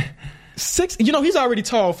 Okay. 6. You know he's already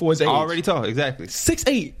tall for his age. Already tall. Exactly.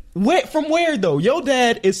 6'8". Where from where though? Your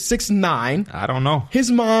dad is 6'9". I don't know.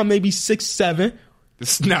 His mom maybe 6'7".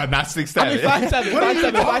 No, not 6'7". I mean 5'7". 5'7". 5'7". What are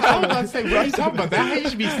you talking about? That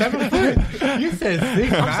should be 7 foot. You said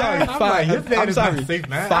 6'9". I'm sorry.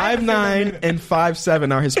 5'9" and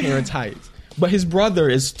 5'7" are his parents' heights. But his brother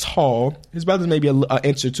is tall. His brother's maybe an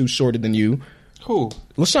inch or two shorter than you. Who?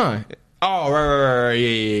 LaShawn. Oh, right.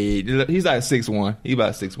 Yeah. He's like 6'1". He's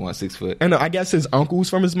about 6'1", 6 foot. And I guess his uncles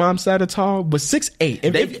from his mom's side are tall, but 6'8".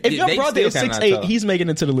 If your brother is 6'8", he's making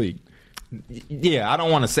it to the league. Yeah, I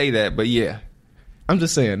don't want to say that, but yeah. I'm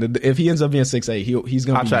just saying, if he ends up being 6'8", he's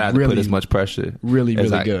going to be try not really, to put as much pressure. really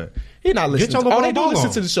good. He's not listening. Oh, they do listen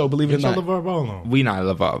on. to the show, believe it or Get not. your LeVar Ball on. We not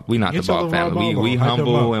LeVar. We not the Ball family. We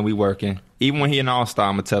humble and we working. Even when he an all-star,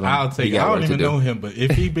 I'm going to tell him I'll take he it. I got don't work to even do. know him, but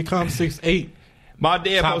if he becomes 6'8", My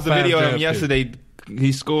dad Top posted a 5 video of him draft yesterday.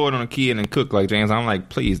 He scored on a kid and cooked like James. I'm like,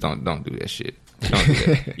 please don't do that shit. Don't do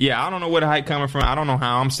that. Yeah, I don't know where the height coming from. I don't know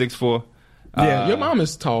how. I'm 6'4". Yeah, your mom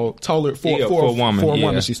is taller for a woman. For a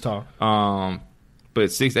woman, she's tall. But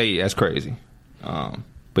 6'8", that's crazy.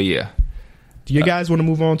 But yeah. Do you guys want to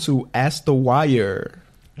move on to Ask the Wire?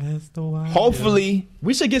 Hopefully,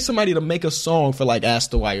 we should get somebody to make a song for like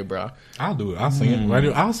Ask the Wire, bro. I'll do it. I'll sing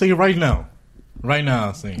it. I'll sing it right now. Right now,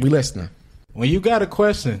 I'll sing it. We listening. When you got a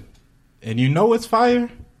question and you know it's fire,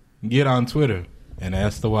 get on Twitter and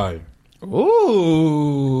ask the wire.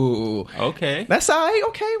 Ooh. okay. That's all right.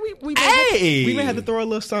 Okay, we may have to throw a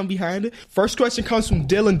little something behind it. First question comes from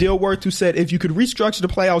Dylan Dilworth, who said, if you could restructure the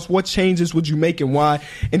playoffs, what changes would you make and why?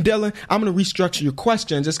 And Dylan, I'm going to restructure your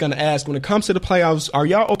question. Just going to ask, when it comes to the playoffs, are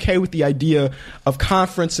y'all okay with the idea of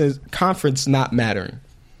conference not mattering?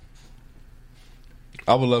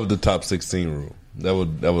 I would love the top 16 rule. That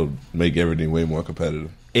would make everything way more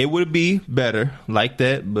competitive. It would be better like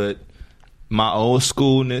that, but my old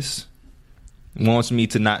schoolness wants me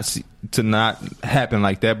to not happen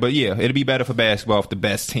like that. But yeah, it'd be better for basketball if the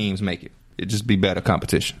best teams make it. It'd just be better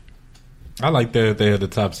competition. I like that they're the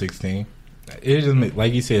top 16. It just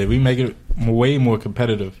like you said, we make it way more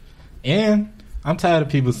competitive. And I'm tired of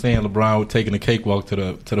people saying LeBron taking a cakewalk to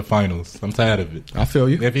the finals. I'm tired of it. I feel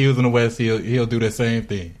you. If he was in the West, he'll do the same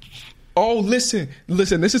thing. Oh, listen.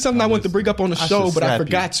 This is something I wanted to bring up on the show, but I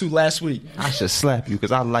forgot to last week. I should slap you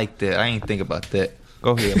because I like that. I ain't think about that.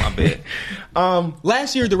 Go ahead, my bad.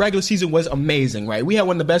 Last year, the regular season was amazing, right? We had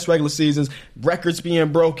one of the best regular seasons, records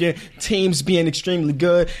being broken, teams being extremely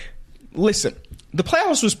good. Listen, the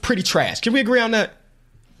playoffs was pretty trash. Can we agree on that?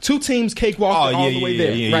 Two teams cakewalked all the way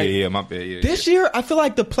there, right? Yeah, my bad. This year, I feel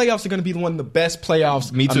like the playoffs are going to be one of the best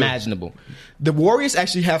playoffs imaginable. The Warriors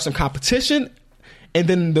actually have some competition, and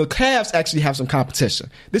then the Cavs actually have some competition.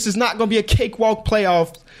 This is not going to be a cakewalk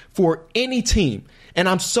playoff for any team, and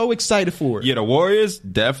I'm so excited for it. Yeah, the Warriors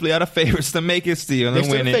definitely are the favorites to make it still. They're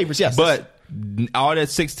still the favorites, yes. But all that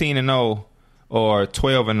 16-0 or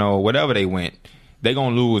 12-0, whatever they went, they're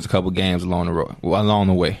going to lose a couple games along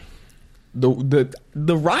the way.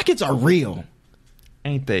 The Rockets are real,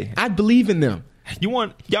 ain't they? I believe in them. Y'all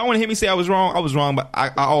want to hear me say I was wrong? I was wrong, but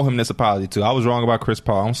I owe him this apology too. I was wrong about Chris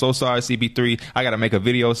Paul. I'm so sorry, CP3. I got to make a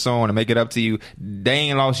video soon to make it up to you. They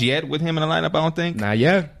ain't lost yet with him in the lineup, I don't think. Not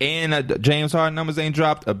yet. And James Harden numbers ain't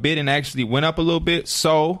dropped a bit and actually went up a little bit.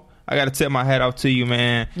 So I got to tip my hat off to you,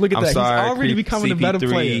 man. Look at I'm that. Sorry, He's already becoming a better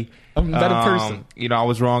player, a better person. I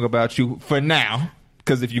was wrong about you for now.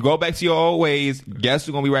 Because if you go back to your old ways, guess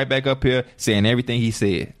who's going to be right back up here saying everything he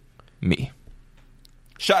said? Me.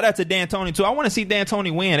 Shout out to D'Antoni too. I want to see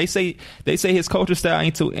D'Antoni win. They say his coaching style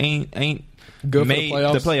ain't good made for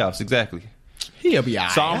the playoffs. Exactly. He'll be all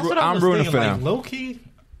right. So I'm rooting for them. Low key,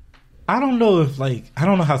 I don't know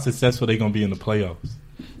how successful they're gonna be in the playoffs.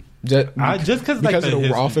 Just because of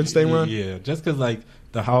the offense they run. Yeah, just because like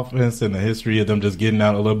the offense and the history of them just getting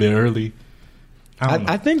out a little bit early.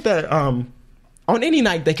 I think that on any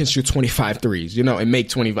night they can shoot 25 threes, and make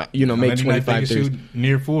 25. Make 25 threes. Shoot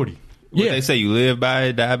near 40. They say you live by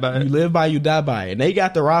it, die by it. You live by, you die by it. And they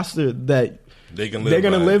got the roster that they're going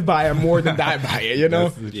to live by it more than die by it, Yeah,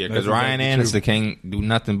 because Ryan Anderson can't do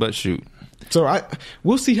nothing but shoot. So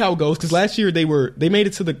we'll see how it goes, because last year they made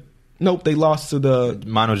it to the – they lost to the –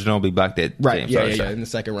 Manu Ginobili blocked that. Right, yeah, in the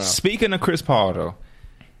second round. Speaking of Chris Paul, though,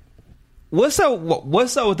 what's up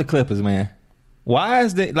with the Clippers, man? Why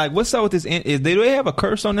is that? Like, what's up with this? Do they have a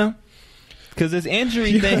curse on them? Because this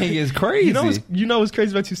injury thing is crazy. You know what's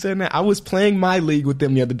crazy about you saying that? I was playing my league with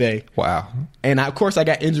them the other day. Wow. And of course, I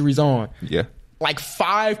got injuries on. Yeah. Like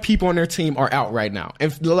 5 people on their team are out right now.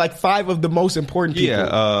 And like 5 of the most important people.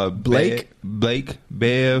 Yeah. Blake, Bev,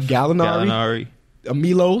 Gallinari.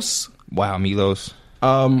 Milos. Wow, Milos.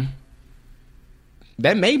 That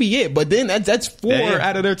may be it. But then that's 4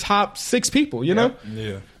 out of their top 6 people, you know?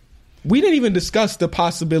 Yeah. We didn't even discuss the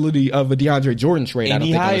possibility of a DeAndre Jordan trade. And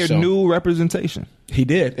he hired new representation. He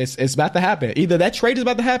did. It's about to happen. Either that trade is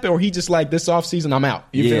about to happen or he just like, this offseason, I'm out.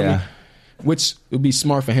 You feel me? Which would be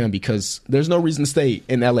smart for him because there's no reason to stay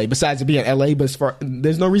in L.A. besides it being L.A., but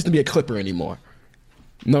there's no reason to be a Clipper anymore.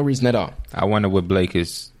 No reason at all. I wonder what Blake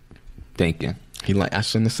is thinking. He like, I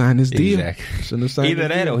shouldn't have signed this deal. Exactly. Shouldn't have signed Either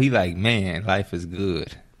this that deal. or he like, man, life is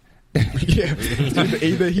good. Yeah.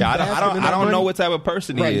 Either he I don't know what type of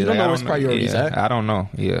person he is. You don't know his priorities at. I don't know.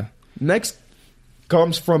 Yeah. Next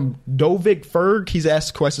comes from Dovik Ferg. He's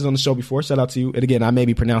asked questions on the show before. Shout out to you. And again, I may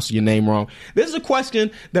be pronouncing your name wrong. This is a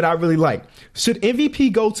question that I really like. Should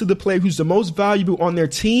MVP go to the player who's the most valuable on their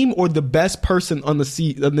team or the best person on the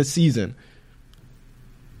season?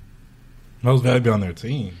 Most valuable on their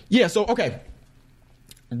team. Yeah, so, okay.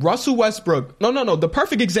 Russell Westbrook. No. The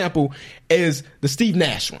perfect example is the Steve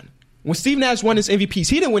Nash one. When Steve Nash won his MVPs,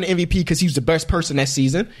 he didn't win MVP because he was the best person that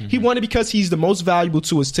season. Mm-hmm. He won it because he's the most valuable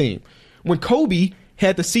to his team. When Kobe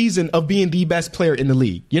had the season of being the best player in the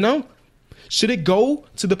league, you know? Should it go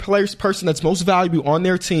to the person that's most valuable on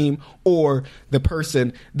their team or the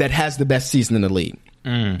person that has the best season in the league?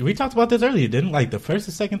 We talked about this earlier, didn't? Like the first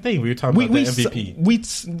and second thing we were talking about the MVP. We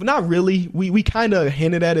not really. We kind of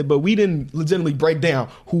hinted at it, but we didn't legitimately break down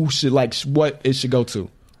who should what it should go to.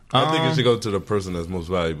 I think it should go to the person that's most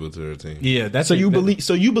valuable to their team. Yeah, that's so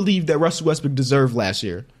you believe that Russell Westbrook deserved last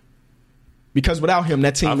year. Because without him,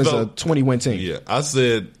 that team is a 20-win team. Yeah, I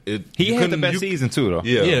said it. He had the best season too, though.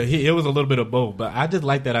 Yeah, it was a little bit of both. But I just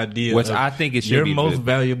like that idea. Which I think it should you're be most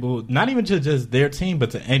valuable, not even to just their team,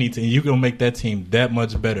 but to any team. You can make that team that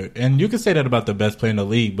much better. And you can say that about the best player in the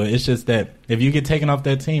league. But it's just that if you get taken off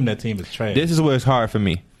that team is trash. This is where it's hard for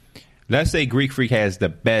me. Let's say Greek Freak has the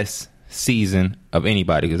best season of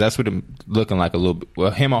anybody because that's what it's looking like a little bit.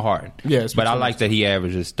 Well, him or Harden. Yeah, but I like that he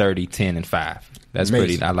averages 30, 10, and 5. That's amazing.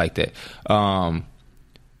 Pretty. I like that.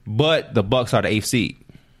 But the Bucks are the 8th seed.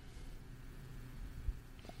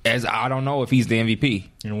 As I don't know if he's the MVP.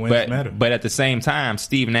 And wins matter. But at the same time,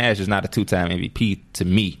 Steve Nash is not a 2-time MVP to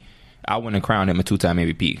me. I wouldn't crown him a 2-time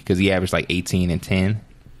MVP because he averaged like 18 and 10.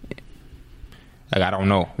 Like, I don't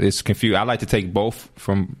know. It's confused. I like to take both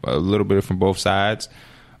from a little bit from both sides.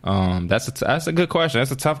 That's a good question.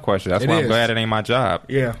 That's a tough question. That's why I'm glad it ain't my job.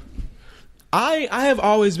 Yeah. I have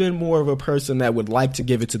always been more of a person that would like to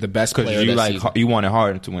give it to the best player. Because you wanted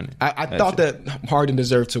Harden to win it. I thought that Harden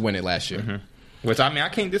deserved to win it last year. Mm-hmm. Which, I mean, I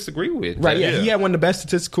can't disagree with. Right, yeah. He had one of the best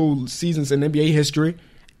statistical seasons in NBA history.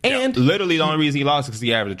 And literally the only reason he lost is because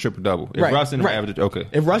he averaged a triple-double. If Russ didn't average, okay.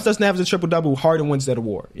 If Russ doesn't average a triple-double, Harden wins that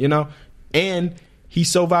award, you know? And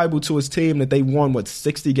he's so valuable to his team that they won,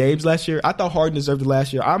 60 games last year? I thought Harden deserved it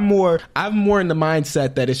last year. I'm more in the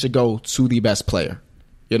mindset that it should go to the best player,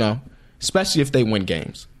 you know? Especially if they win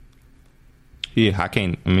games. Yeah,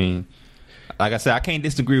 like I said, I can't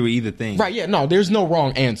disagree with either thing. Right, yeah, no, there's no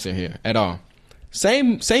wrong answer here at all.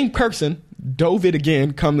 Same person, David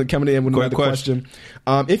again, coming in with another question.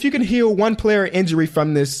 If you can heal one player injured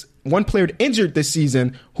this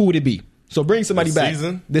season, who would it be? So bring somebody back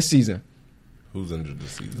this season. Who's injured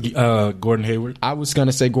this season? Gordon Hayward. I was going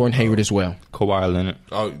to say Gordon Hayward as well. Kawhi Leonard.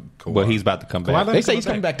 Oh, Kawhi. But he's about to come back. They say he's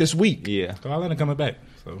coming back this week. Yeah. Kawhi Leonard coming back.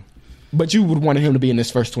 So, but you would want him to be in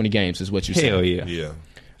his first 20 games, is what you say. Hell yeah. Yeah.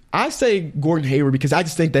 I say Gordon Hayward because I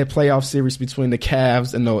just think that playoff series between the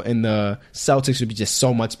Cavs and the Celtics would be just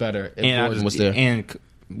so much better if Gordon was there. And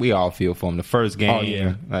we all feel for him. The first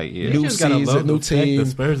game, new season, new team. The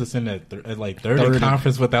Spurs is in that third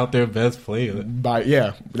conference without their best player.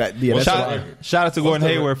 Shout out to Gordon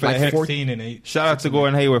Hayward for that 14 and 8. Shout out to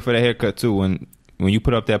Gordon Hayward for the haircut too. When you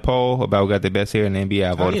put up that poll about who got the best hair in the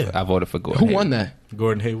NBA, I voted for Gordon. Who won that?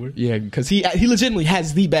 Gordon Hayward. Yeah, because he legitimately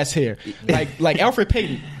has the best hair. Like Alfred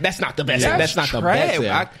Payton, that's not the best hair. That's not the best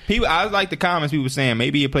hair. I like the comments people saying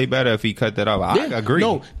maybe he'd play better if he cut that off. I agree.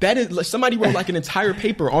 No, that is somebody wrote like an entire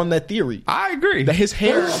paper on that theory. I agree that his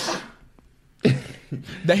hair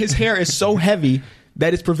is so heavy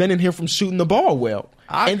that it's preventing him from shooting the ball well.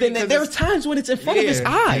 And then there are times when it's in front of his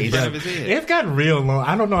eyes. It's gotten real long.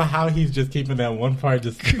 I don't know how he's just keeping that one part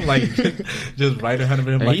just just right ahead of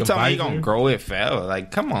him. Like he told me he gonna grow it forever.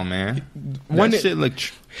 Like, come on, man. Shit look.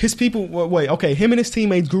 His people. Him and his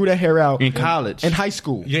teammates grew that hair out in college, in high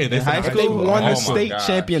school. Yeah, in high school. They won the state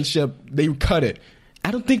championship. They cut it. I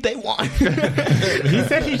don't think they won. He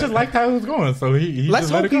said he just liked how it was going, so he let's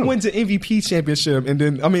just hope he wins an MVP championship and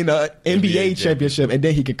then NBA championship, and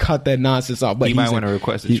then he could cut that nonsense off. But he might want to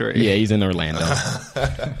request a trade. Yeah, he's in Orlando.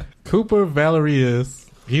 Cooper Valerius,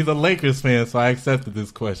 he's a Lakers fan, so I accepted this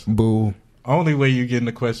question. Boo. Only way you getting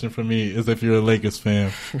the question from me is if you're a Lakers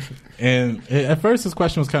fan. And at first, this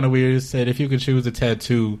question was kind of weird. It said if you could choose a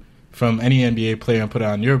tattoo from any NBA player and put it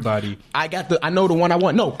on your body. I know the one I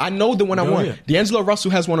want. No, I know the one I want. Yeah. D'Angelo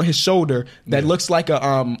Russell has one on his shoulder that looks like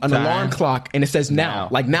an alarm clock, and it says now.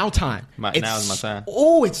 Like now time. Now is my time.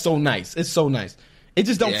 Oh, it's so nice. It's so nice. It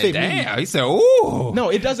just don't fit me. He said, ooh. No,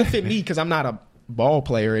 it doesn't fit me because I'm not a ball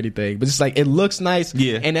player or anything. But it's like, it looks nice.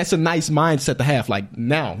 Yeah. And that's a nice mindset to have. Like,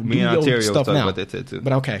 now. Me and Ontario stuff now. About that tattoo.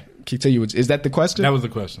 But okay. Continue. Is that the question? That was the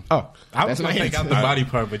question. Oh. I was going to take out the body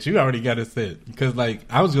part, but you already got it set. Because,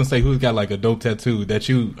 I was going to say who's got, a dope tattoo that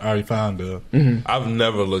you already found. Mm-hmm. I've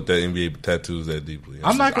never looked at NBA tattoos that deeply.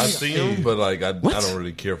 I've seen them, but, I don't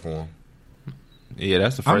really care for them. Yeah,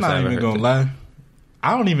 that's the first time I'm not even going to lie.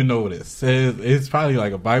 I don't even know what it says. It's probably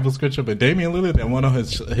a Bible scripture, but Damian Lillard, that one on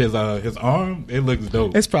his arm, it looks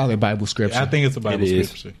dope. It's probably a Bible scripture. Yeah, I think it's a Bible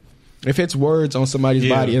scripture. If it's words on somebody's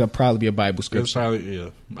body, it'll probably be a Bible scripture. It's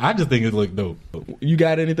probably, I just think it looked dope. You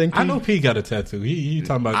got anything, P? I know P got a tattoo. He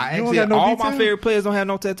talking about. All my favorite players don't have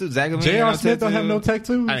no tattoos. J.R. Smith don't have no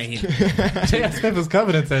tattoos. I mean, J.R. Smith is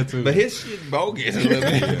covered in tattoos, but his shit bogus.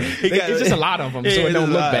 It's just a lot of them, so it don't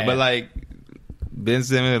look bad. But Ben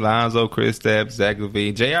Simmons, Lonzo, Kristaps, Zach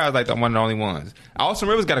LaVine. JR is one of the only ones. Austin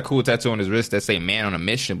Rivers got a cool tattoo on his wrist that say "Man on a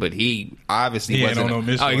Mission," but he obviously wasn't. On no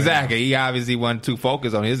mission. Oh, exactly. He obviously wasn't too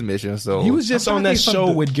focused on his mission. So he was just on that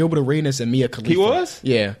show with Gilbert Arenas and Mia Khalifa. He was?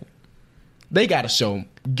 Yeah. They got a show.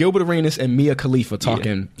 Gilbert Arenas and Mia Khalifa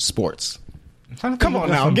talking sports. Come on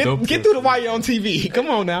now, get through the wire on TV. Come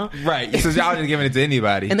on now, right? Because y'all just giving it to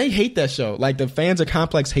anybody, and they hate that show. The fans of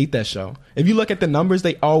Complex hate that show. If you look at the numbers,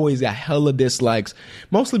 they always got hella dislikes,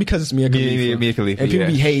 mostly because it's Mia Khalifa. Mia Khalifa, and people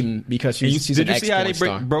be hating because she's did an you see how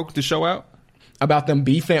they broke the show out? About them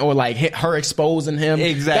beefing or her exposing him.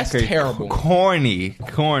 Exactly. That's terrible. Corny.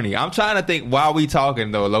 I'm trying to think while we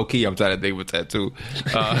talking though. Low key, I'm trying to think with tattoo.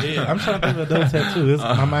 I'm trying to think of a dope tattoo.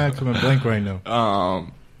 My mind coming blank right now.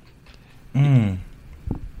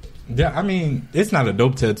 Yeah, I mean, it's not a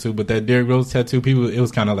dope tattoo, but that Derrick Rose tattoo, it was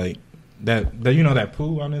kind of like that that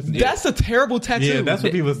poo on his. That's a terrible tattoo. Yeah, that's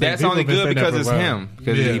what people say. That's only good because it's him,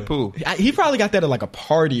 because he poo. He probably got that at a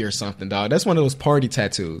party or something, dog. That's one of those party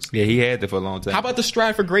tattoos. Yeah, he had that for a long time. How about the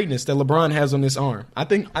Strive for Greatness that LeBron has on his arm? I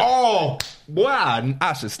think. Boy,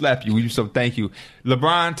 I should slap you. So thank you.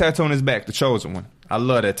 LeBron tattoo on his back, the chosen one. I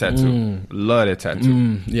love that tattoo. Love that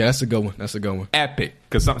tattoo. Yeah, that's a good one. Epic.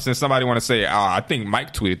 Because since somebody want to say, I think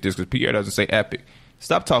Mike tweeted this because Pierre doesn't say epic.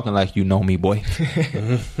 Stop talking like you know me, boy.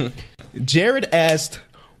 Jared asked,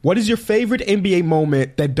 what is your favorite NBA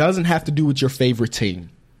moment that doesn't have to do with your favorite team?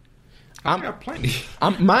 I got plenty.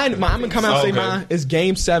 I'm going to come out and say mine is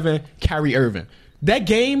Game 7, Kyrie Irving. That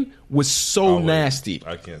game was so nasty.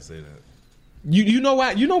 I can't say that. You know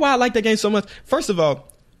why? You know why I like that game so much? First of all,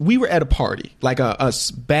 we were at a party, a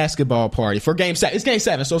basketball party for Game 7. It's Game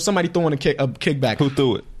 7, so somebody throwing a kickback. Who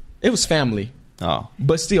threw it? It was family. Oh,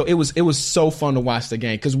 but still, it was so fun to watch the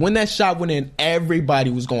game because when that shot went in, everybody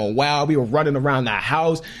was going wild. We were running around the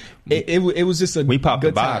house. It was just a we popped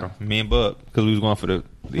good the bottle. time. Me and Bub, because we was going for the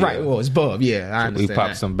right. Well, it's Bub. Yeah, I understand. We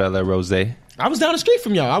popped some Bel Air Rosé. I was down the street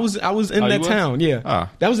from y'all. I was in that town. Yeah,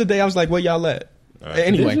 that was the day I was like, "Where y'all at?" Right.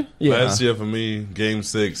 Anyway, last year for me, Game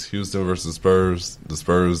 6, Houston versus Spurs. The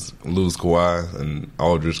Spurs lose Kawhi, and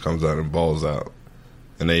Aldridge comes out and balls out,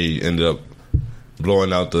 and they ended up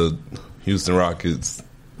blowing out the Houston Rockets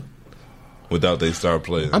without their star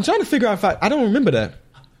player. I'm trying to figure out if I don't remember that.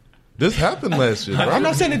 This happened last year. I'm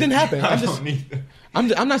not saying it didn't happen.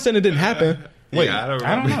 I'm not saying it didn't happen. Wait, I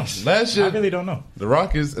don't know. Last year, I really don't know. The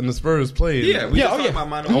Rockets and the Spurs played. Yeah,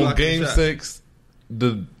 on Game 6,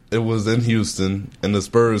 it was in Houston, and the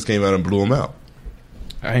Spurs came out and blew them out.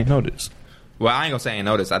 I ain't know this. Well, I ain't gonna say I ain't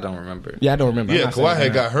know this. I don't remember. Yeah, I don't remember. Yeah, Kawhi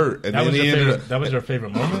had got hurt, and that was your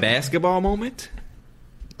favorite moment. Basketball moment.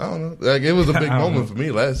 I don't know. It was a big moment for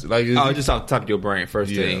me last. Just off the top of your brain.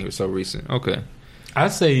 First thing, it was so recent. Okay,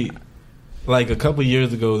 I'd say a couple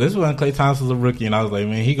years ago. This was when Klay Thompson was a rookie, and I was like,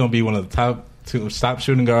 man, he gonna be one of the top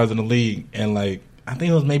shooting guards in the league. And I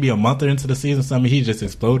think it was maybe a month or into the season, something he just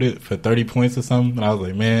exploded for 30 points or something. And I was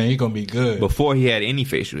like, man, he's gonna be good. Before he had any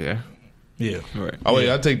facial hair. Yeah. Right. Oh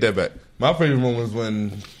wait, I take that back. My favorite one was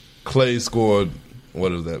when Clay scored.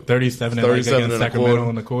 What is that? 37 against Sacramento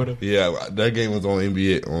in the quarter. Yeah, that game was on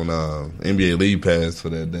NBA League Pass for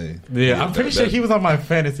that day. Yeah, I'm pretty sure he was on my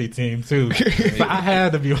fantasy team too. So I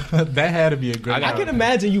had to be. That had to be a great. I can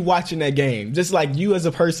imagine you watching that game, just like you as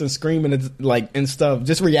a person screaming and stuff,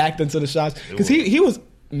 just reacting to the shots because he was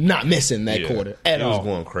not missing that quarter at all. He was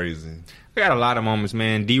going crazy. We got a lot of moments,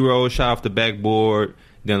 man. D-Rose shot off the backboard.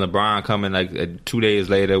 Then LeBron coming 2 days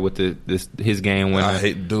later with his game winner. I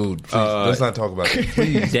hate, dude. Please, let's not talk about it.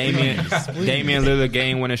 Please, Damian Lillard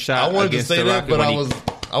game winner shot. I wanted to say that, but I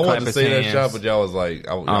wanted to say that hands. shot, but y'all was like,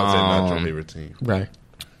 y'all said not your favorite team, Right.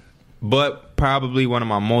 But probably one of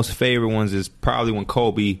my most favorite ones is probably when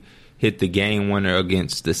Kobe hit the game winner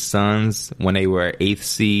against the Suns when they were 8th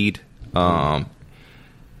seed.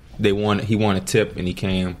 He won a tip and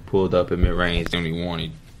he pulled up at mid range and he won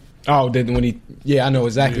it. Oh, then when I know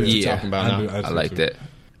exactly what you're talking about now. I like that.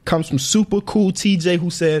 Comes from Super Cool TJ,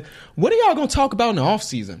 who said, what are y'all going to talk about in the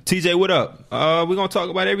offseason? TJ, what up? We're going to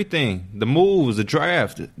talk about everything. The moves, the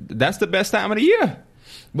draft. That's the best time of the year.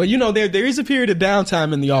 But, there is a period of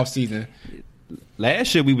downtime in the offseason.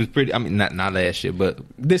 Last year, we was pretty, not last year, but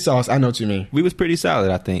this I know what you mean. We was pretty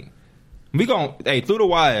solid, I think. Through the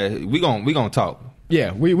wire, we gonna talk.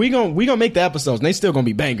 Yeah, we gonna make the episodes, and they still going to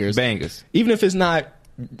be bangers. Bangers. Even if it's not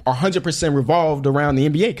 100% revolved around the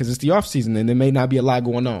NBA because it's the offseason and there may not be a lot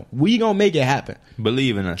going on. We gonna make it happen.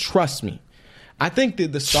 Believe in us. Trust me. I think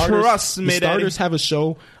that the starters have a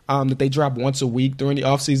show that they drop once a week during the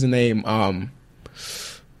offseason.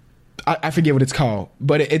 I forget what it's called,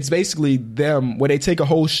 but it's basically them where they take a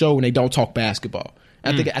whole show and they don't talk basketball.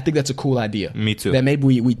 I think that's a cool idea. Me too. That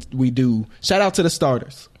maybe we do. Shout out to the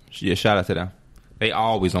starters. Yeah, shout out to them. They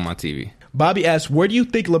always on my TV. Bobby asks, where do you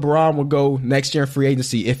think LeBron will go next year in free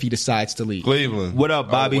agency if he decides to leave? Cleveland. What up,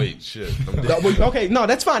 Bobby? Oh, wait, shit. Okay, no,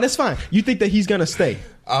 that's fine. That's fine. You think that he's going to stay?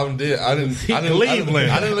 I didn't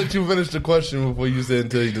let you finish the question before you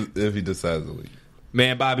said if he decides to leave.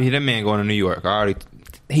 Man, Bobby, that man going to New York.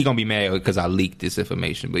 He gonna be mad because I leaked this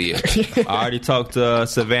information, but yeah, I already talked to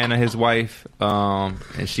Savannah, his wife, and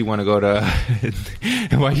she want to go to.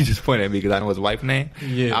 Why you just point at me because I know his wife's name?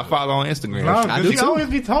 Yeah, I follow on Instagram. No, he always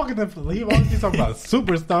be talking about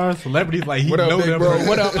superstars, celebrities. Like he know them. Bro?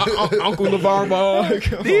 What up, Uncle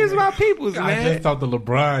LeVar? These are my peoples, man. I just talked to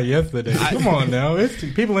LeBron yesterday. Come on now, it's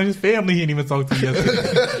people in his family he didn't even talk to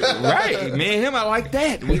yesterday. Right, me and him, I like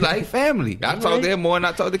that. We like family. I talk to him more than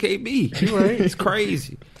I talk to KB. Right. It's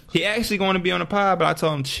crazy. He actually going to be on the pod, but I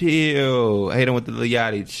told him, chill. I hit him with the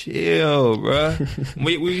Liati. Chill, bro.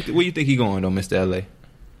 Where you think he going, though, Mr. LA?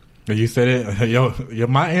 You said it.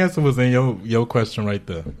 My answer was in your question right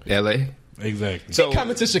there. LA? Exactly. So, he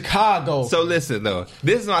coming to Chicago. So listen, though.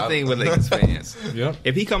 This is my thing with Lakers fans. Yep.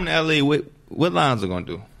 If he come to LA, what Lonzo going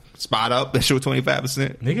to do? Spot up and shoot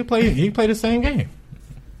 25%? He can play the same game.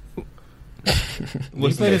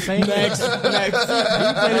 He play the same next.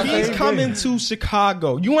 He's coming to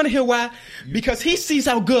Chicago. You want to hear why? Because he sees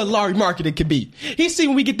how good Larry Marketing can be. He see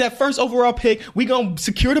when we get that first overall pick, we gonna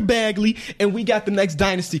secure the Bagley, and we got the next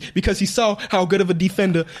dynasty. Because he saw how good of a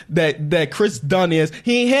defender that Chris Dunn is.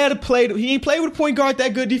 He ain't played with a point guard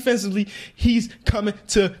that good defensively. He's coming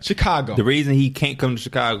to Chicago. The reason he can't come to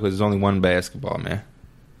Chicago is there's only one basketball, man.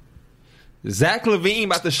 Zach LaVine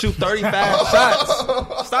about to shoot 35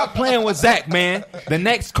 shots. Stop playing with Zach, man. The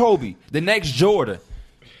next Kobe. The next Jordan.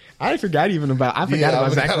 I forgot about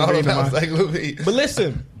Zach LaVine. But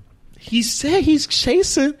listen, he said he's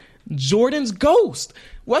chasing Jordan's ghost.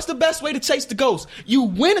 What's the best way to chase the ghost? You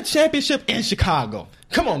win a championship in Chicago.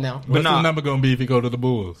 Come on now. What's the number going to be if you go to the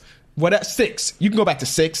Bulls? What, 6? You can go back to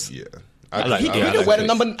 6. Yeah. He can wear the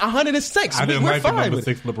number 106. I didn't like the number with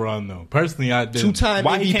 6 LeBron though. Personally, I didn't. 2-time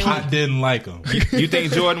MVP. I didn't like him. You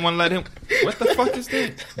think Jordan wouldn't let him? What the fuck is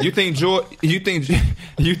that? You think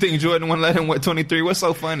Jordan wouldn't let him wear 23? What's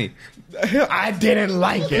so funny? I didn't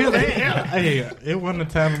like it. Hey, it wasn't a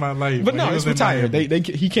time in my life. But no, it's retired.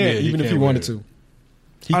 He can't even if he wanted to.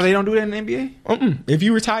 They don't do that in the NBA? If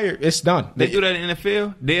you retire, it's done. They do that in the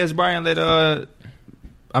NFL. Dez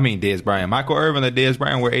Bryant Michael Irvin let Dez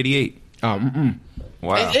Bryant wear 88.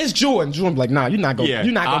 Wow. It's Jordan. Jordan like, nah, you're not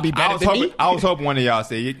gonna be better than me. I was hoping one of y'all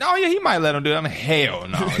said, "Oh yeah, he might let him do it." I'm like, hell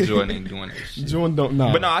no, Jordan ain't doing that shit. Jordan don't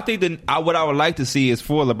know. But no, I think what I would like to see is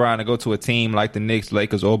for LeBron to go to a team like the Knicks,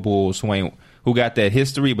 Lakers, or Bulls, who got that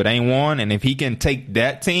history but ain't won. And if he can take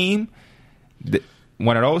that team,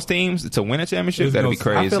 one of those teams, to win a championship, that'd be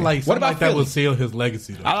crazy. I feel like something like that would seal his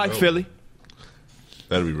legacy. Though. I like Philly.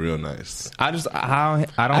 That'd be real nice. I don't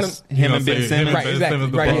him and Ben Simmons. Right, exactly.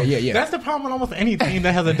 Right, yeah. That's the problem with almost any team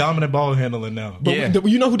that has a dominant ball handler now. But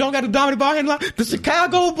you know who don't got a dominant ball handler? The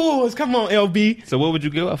Chicago Bulls. Come on, LB. So what would you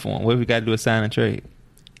give up for him? What if we got to do a sign and trade?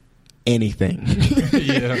 Anything.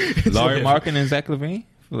 Larry Markin and Zach LaVine?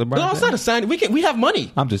 No, it's not a sign. We have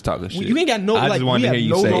money. I'm just talking shit. We ain't got no. I just wanted to hear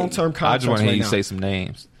you say. Long-term contracts. I just want to hear you now. say some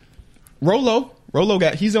names. Rolo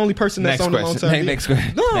he's the only person that's on the long term. Next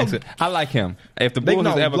question. No, I like him. If the Bulls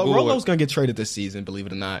ever good, Rolo's gonna get traded this season. Believe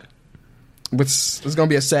it or not, it's gonna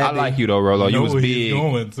be a sad. I like you though, Rolo. You was big. He's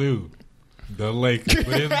going to the Lakers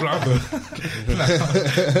with his brother.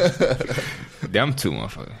 Them two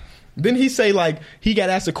motherfuckers. Didn't he say he got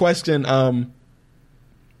asked a question?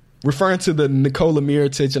 Referring to the Nikola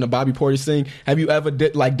Mirotic and the Bobby Portis thing, have you ever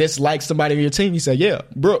disliked somebody on your team? He said, "Yeah,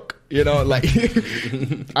 Brooke." I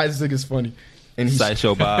just think it's funny. And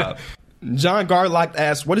Sideshow Bob. John Garlock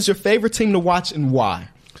asked, "What is your favorite team to watch and why?"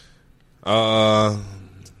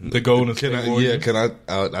 The Golden State Warriors. Can I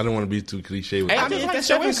don't want to be too cliche with Hey, that. I mean, that's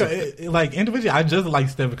your answer. Individually, I just like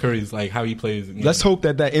Stephen Curry's how he plays. Let's hope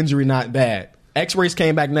that injury not bad. X-rays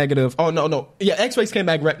came back negative. Oh, no. Yeah, X-rays came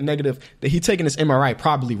back negative. He's taking his MRI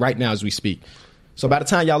probably right now as we speak. So by the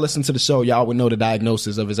time y'all listen to the show, y'all would know the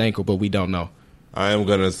diagnosis of his ankle, but we don't know. I am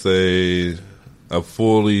going to say a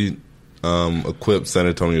fully equipped San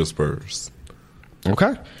Antonio Spurs.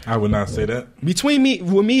 Okay. I would not say that.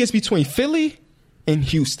 With me, it's between Philly and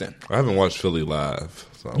Houston. I haven't watched Philly live.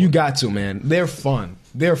 So You got to, man. They're fun.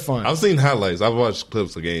 I've seen highlights. I've watched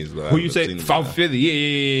clips of games. But Who you say? From Philly.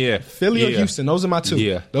 Yeah. Philly or Houston. Those are my two.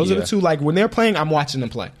 Yeah. Those are the two. When they're playing, I'm watching them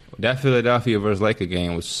play. That Philadelphia versus Laker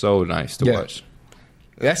game was so nice to watch.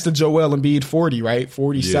 That's the Joel Embiid 40, right?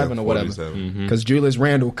 47 or whatever. 47. Because Julius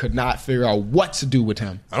Randle could not figure out what to do with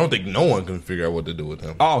him. I don't think no one can figure out what to do with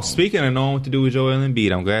him. Oh, speaking of knowing what to do with Joel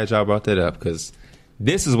Embiid, I'm glad y'all brought that up because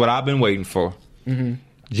this is what I've been waiting for. Mm-hmm.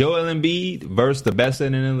 Joel Embiid versus the best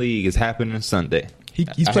center in the league is happening Sunday.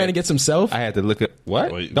 He's playing against himself? I had to look at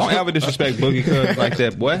what? Wait. Don't ever disrespect Boogie Cuz like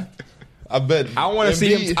that, boy. I bet. I want to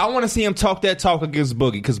see him. I want to see him talk that talk against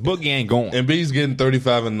Boogie because Boogie ain't going. Embiid's getting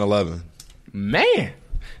 35 and 11. Man,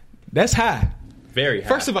 that's high. Very high.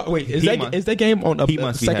 First of all, wait, is that game on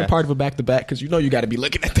the second part of a back-to-back? Because you got to be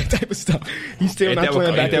looking at that type of stuff. He's still not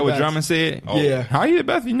playing back-to-back. Ain't that what Drummond said? Oh. Yeah. How are you the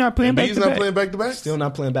best? You're not playing back-to-back? He's not playing back-to-back? Still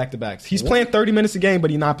not playing back-to-backs. He's playing 30 minutes a game, but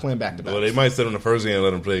he's not playing back-to-back. Well, they might sit on the first game and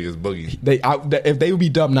let him play against Boogie. If they would be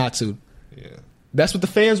dumb not to. Yeah. That's what the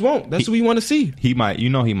fans want. That's what we want to see. He might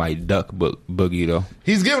duck Boogie though.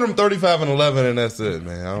 He's giving him 35 and 11, and that's it,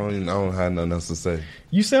 man. I don't have nothing else to say.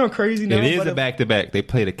 You sound crazy now. It is a back-to-back. They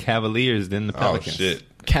play the Cavaliers, then the Pelicans. Oh, shit.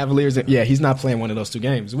 Cavaliers, he's not playing one of those two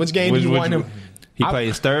games. Which game do you want him? He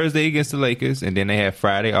plays Thursday against the Lakers, and then they have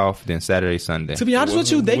Friday off, then Saturday, Sunday. To be honest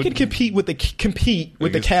with you, they could compete with the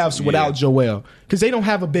Cavs without Joel because they don't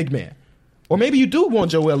have a big man. Or maybe you do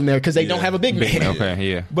want Joel in there because they don't have a big man.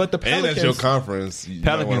 Okay, yeah. But the Pelicans, and that's your conference.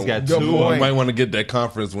 Pelicans got two. You might want to get that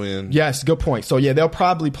conference win. Yes, good point. So they'll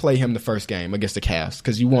probably play him the first game against the Cavs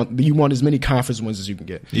because you want as many conference wins as you can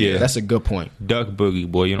get. Yeah, that's a good point. Duck Boogie,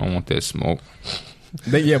 boy, you don't want that smoke.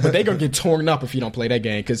 But they're gonna get torn up if you don't play that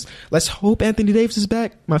game. Because let's hope Anthony Davis is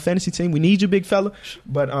back. My fantasy team, we need you, big fella.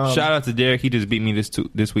 But shout out to Derek. He just beat me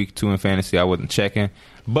this week too in fantasy. I wasn't checking,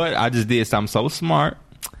 but I just did something so smart.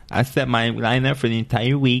 I set my lineup for the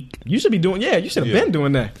entire week. You should be doing. Yeah, you should have been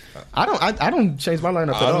doing that. I don't change my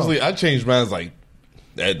lineup at all. Honestly, I change mine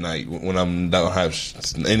at night when I don't have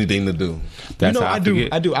anything to do. That's I do.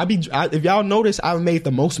 If y'all notice, I've made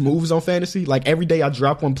the most moves on fantasy. Like every day, I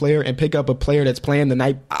drop one player and pick up a player that's playing the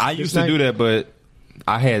night. I used to do that, but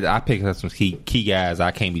I picked up some key guys I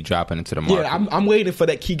can't be dropping into the market. Yeah, I'm waiting for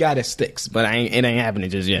that key guy that sticks, but it ain't happening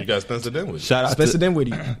just yet. You got Spencer Dinwiddie. Shout out Spencer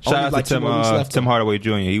Dinwiddie. Shout out to Tim Hardaway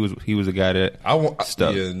Jr. He was a guy that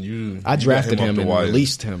stuck. Yeah, I drafted him and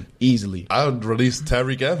released him easily. I released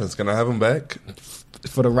Tyreek Evans. Can I have him back?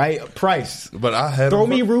 For the right price. But I had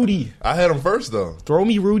Rudy. I had him first, though. Throw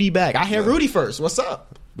me Rudy back. I had Rudy first. What's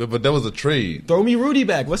up? But that was a trade. Throw me Rudy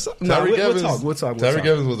back. What's up? Tyreek Evans, we'll talk. Tyreek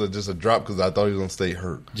Evans was just a drop because I thought he was going to stay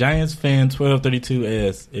hurt. Giants fan 1232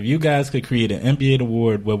 asks, if you guys could create an NBA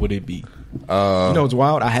award, what would it be? You know what's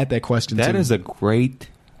wild? I had that question too. That is a great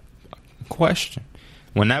question.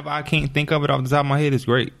 Whenever I can't think of it off the top of my head, it's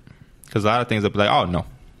great. Because a lot of things I'll be like, oh, no.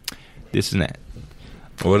 This and that.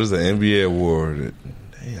 What is an NBA award?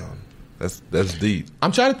 Damn. That's deep.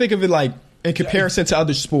 I'm trying to think of it like in comparison to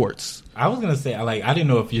other sports. I was gonna say, like, I didn't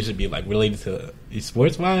know if you should be like related to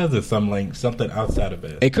sports wise or something outside of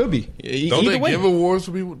it. It could be. Don't they give awards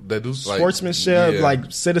for people that do like, sportsmanship,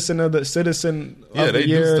 like citizen of the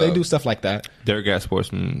year? They do stuff like that. Derek got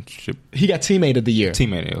sportsmanship. He got teammate of the year.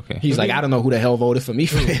 Teammate, okay. He's like, I don't know who the hell voted for me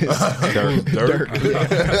for this. Dirk.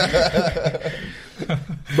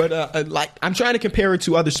 But like, I'm trying to compare it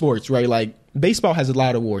to other sports, right? Like baseball has a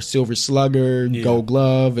lot of awards: Silver Slugger, Gold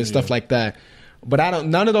Glove, and stuff like that. But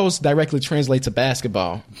none of those directly translate to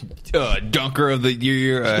basketball. Dunker of the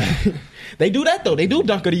year. They do that though. They do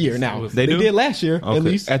Dunker of the year now. They did last year, at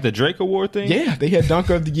least at the Drake Award thing. Yeah, they had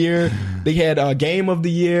Dunker of the year. They had Game of the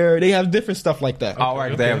Year. They have different stuff like that. All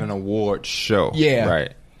right, they have an award show. Yeah,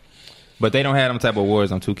 right. But they don't have them type of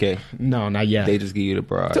awards on 2K. No, not yet. They just give you the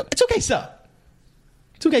broad. 2K suck.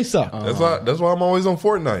 2K suck. That's why I'm always on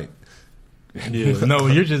Fortnite. Yeah. No,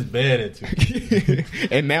 you're just bad at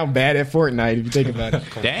 2K. And now I'm bad at Fortnite, if you think about it.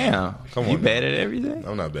 Damn. Come on, you man. bad at everything?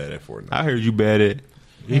 I'm not bad at Fortnite. I heard you bad at...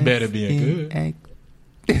 He bad at being good.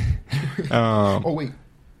 Oh, wait.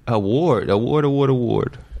 Award.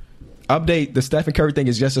 Update, the Stephen Curry thing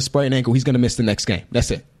is just a sprained ankle. He's going to miss the next game.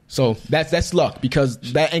 That's it. So that's luck because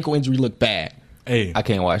that ankle injury looked bad. Hey, I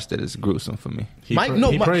can't watch that. It's gruesome for me.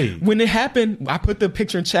 When it happened, I put the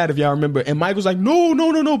picture in chat if y'all remember, and Mike was like,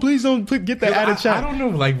 "No, please don't get that out of chat." I don't know.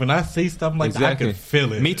 Like when I see stuff like that, I can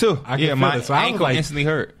feel it. Me too. My so ankle instantly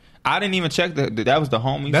hurt. I didn't even check that was the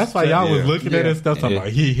homies. That's why y'all was looking at it and stuff. Talking about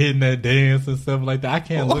he hitting that dance and stuff like that. I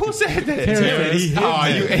can't look. Who said that? Terrence.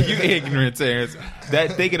 You ignorant, Terrence.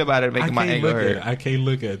 That thinking about it making my ankle hurt. I can't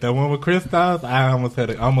look at it. That one with Chris Styles. I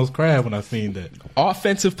almost cried when I seen that.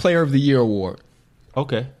 Offensive Player of the Year award.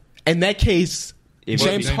 Okay. In that case,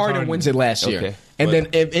 James Harden wins it last year, okay. And then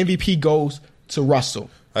MVP goes to Russell.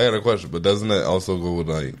 I got a question, but doesn't that also go with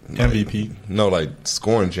like MVP? No, like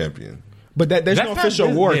scoring champion. But there's no official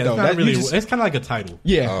award though. It's kind of like a title.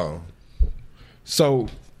 Yeah. Oh. So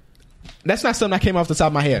that's not something that came off the top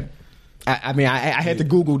of my head. I mean, I had to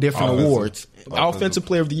Google different awards. Offensive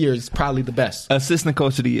Player of the Year is probably the best. Assistant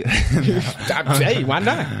Coach of the Year. Hey, why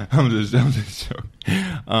not? I'm just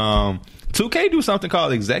joking. 2K do something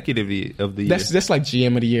called Executive of the Year. That's like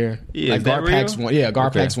GM of the Year. Yeah, like Garpax won. Yeah,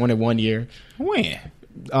 Garpax won it 1 year. When?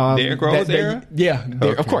 Derrick Rose era? Yeah,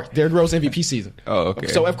 of course. Derrick Rose MVP season. Oh, okay.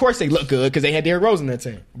 So of course they look good because they had Derrick Rose in that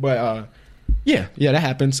team. But yeah, that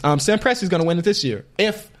happens. Sam Presti's going to win it this year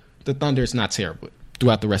if the Thunder is not terrible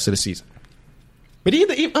throughout the rest of the season. But I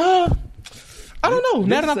don't know.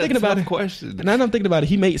 Now that I'm thinking about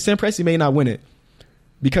it, Sam Presti may not win it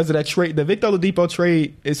because of that trade. The Victor Oladipo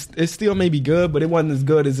trade is still may be good, but it wasn't as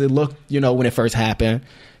good as it looked. When it first happened.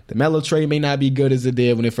 The Melo trade may not be good as it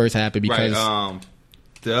did when it first happened because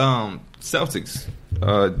the Celtics,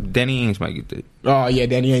 Danny Ainge might get it. Oh yeah,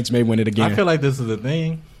 Danny Ainge may win it again. I feel like this is a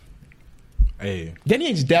thing. Hey,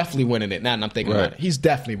 Danny Ainge definitely winning it. Now that I'm thinking about it, he's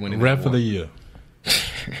definitely winning it. Ref of the year.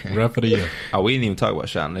 Ref of the year. Oh, we didn't even talk about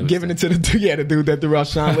Sean Livingston. Giving it to the dude that threw out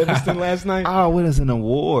Sean Livingston last night. Oh, what is an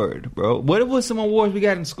award, bro? What was some awards we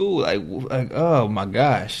got in school? Like oh my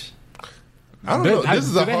gosh. I don't know. This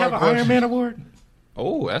is a hard question. Do they have an Iron Man award?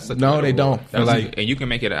 Oh, that's a no. good They award. don't. And you can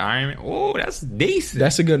make it an Iron Man. Oh, that's decent.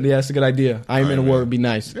 That's a good idea. Iron Man award would be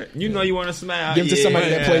nice. You want to smile. Give it to somebody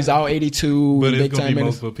that plays all 82 but big it's gonna time be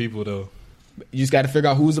minutes. multiple people though. You just got to figure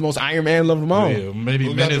out who's the most Iron Man of them all. Yeah,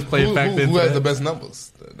 maybe minutes played back then. Who has the best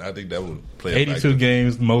numbers? I think that would play. 82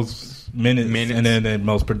 games, most minutes, and then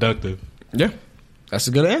most productive. Yeah, that's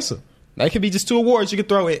a good answer. That could be just 2 awards you could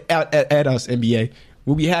throw it out at us, NBA.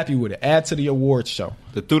 We'll be happy with it. Add to the awards show.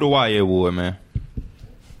 The Through the Wire award, man.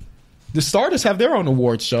 The Starters have their own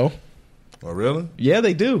awards show. Oh, really? Yeah,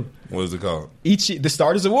 they do. What is it called? The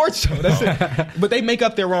Starters Awards show. That's it. But they make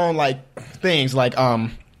up their own things like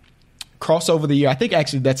crossover of the year. I think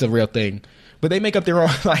actually that's a real thing. But they make up their own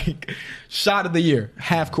shot of the year,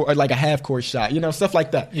 half court, like a half court shot, stuff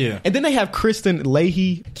like that. Yeah. And then they have Kristen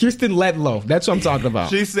Ledlow. That's what I'm talking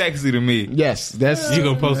about. She's sexy to me. Yes, that's you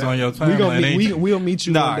gonna post on your timeline. We'll meet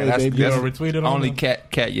you one day, baby. You gonna retweet it on only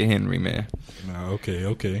Katya Henry, man. No, okay.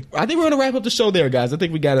 I think we're gonna wrap up the show there, guys. I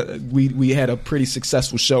think we had a pretty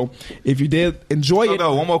successul show. If you did enjoy it,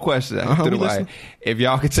 no, one more question. If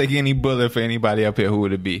y'all could take any bullet for anybody up here, who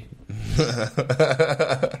would it be?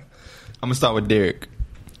 I'm gonna start with Derek.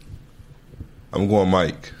 I'm going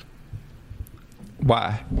Mike.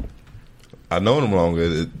 Why? I known him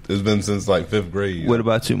longer. It's been since 5th grade. What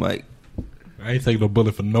about you, Mike? I ain't taking no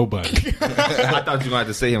bullet for nobody. I thought you might have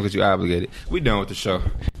to say him because you're obligated. We done with the show.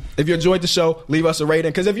 If you enjoyed the show, leave us a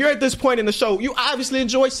rating. Because if you're at this point in the show, you obviously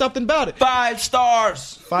enjoyed something about it. 5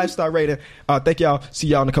 stars. 5-star rating. Thank y'all. See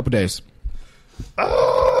y'all in a couple days.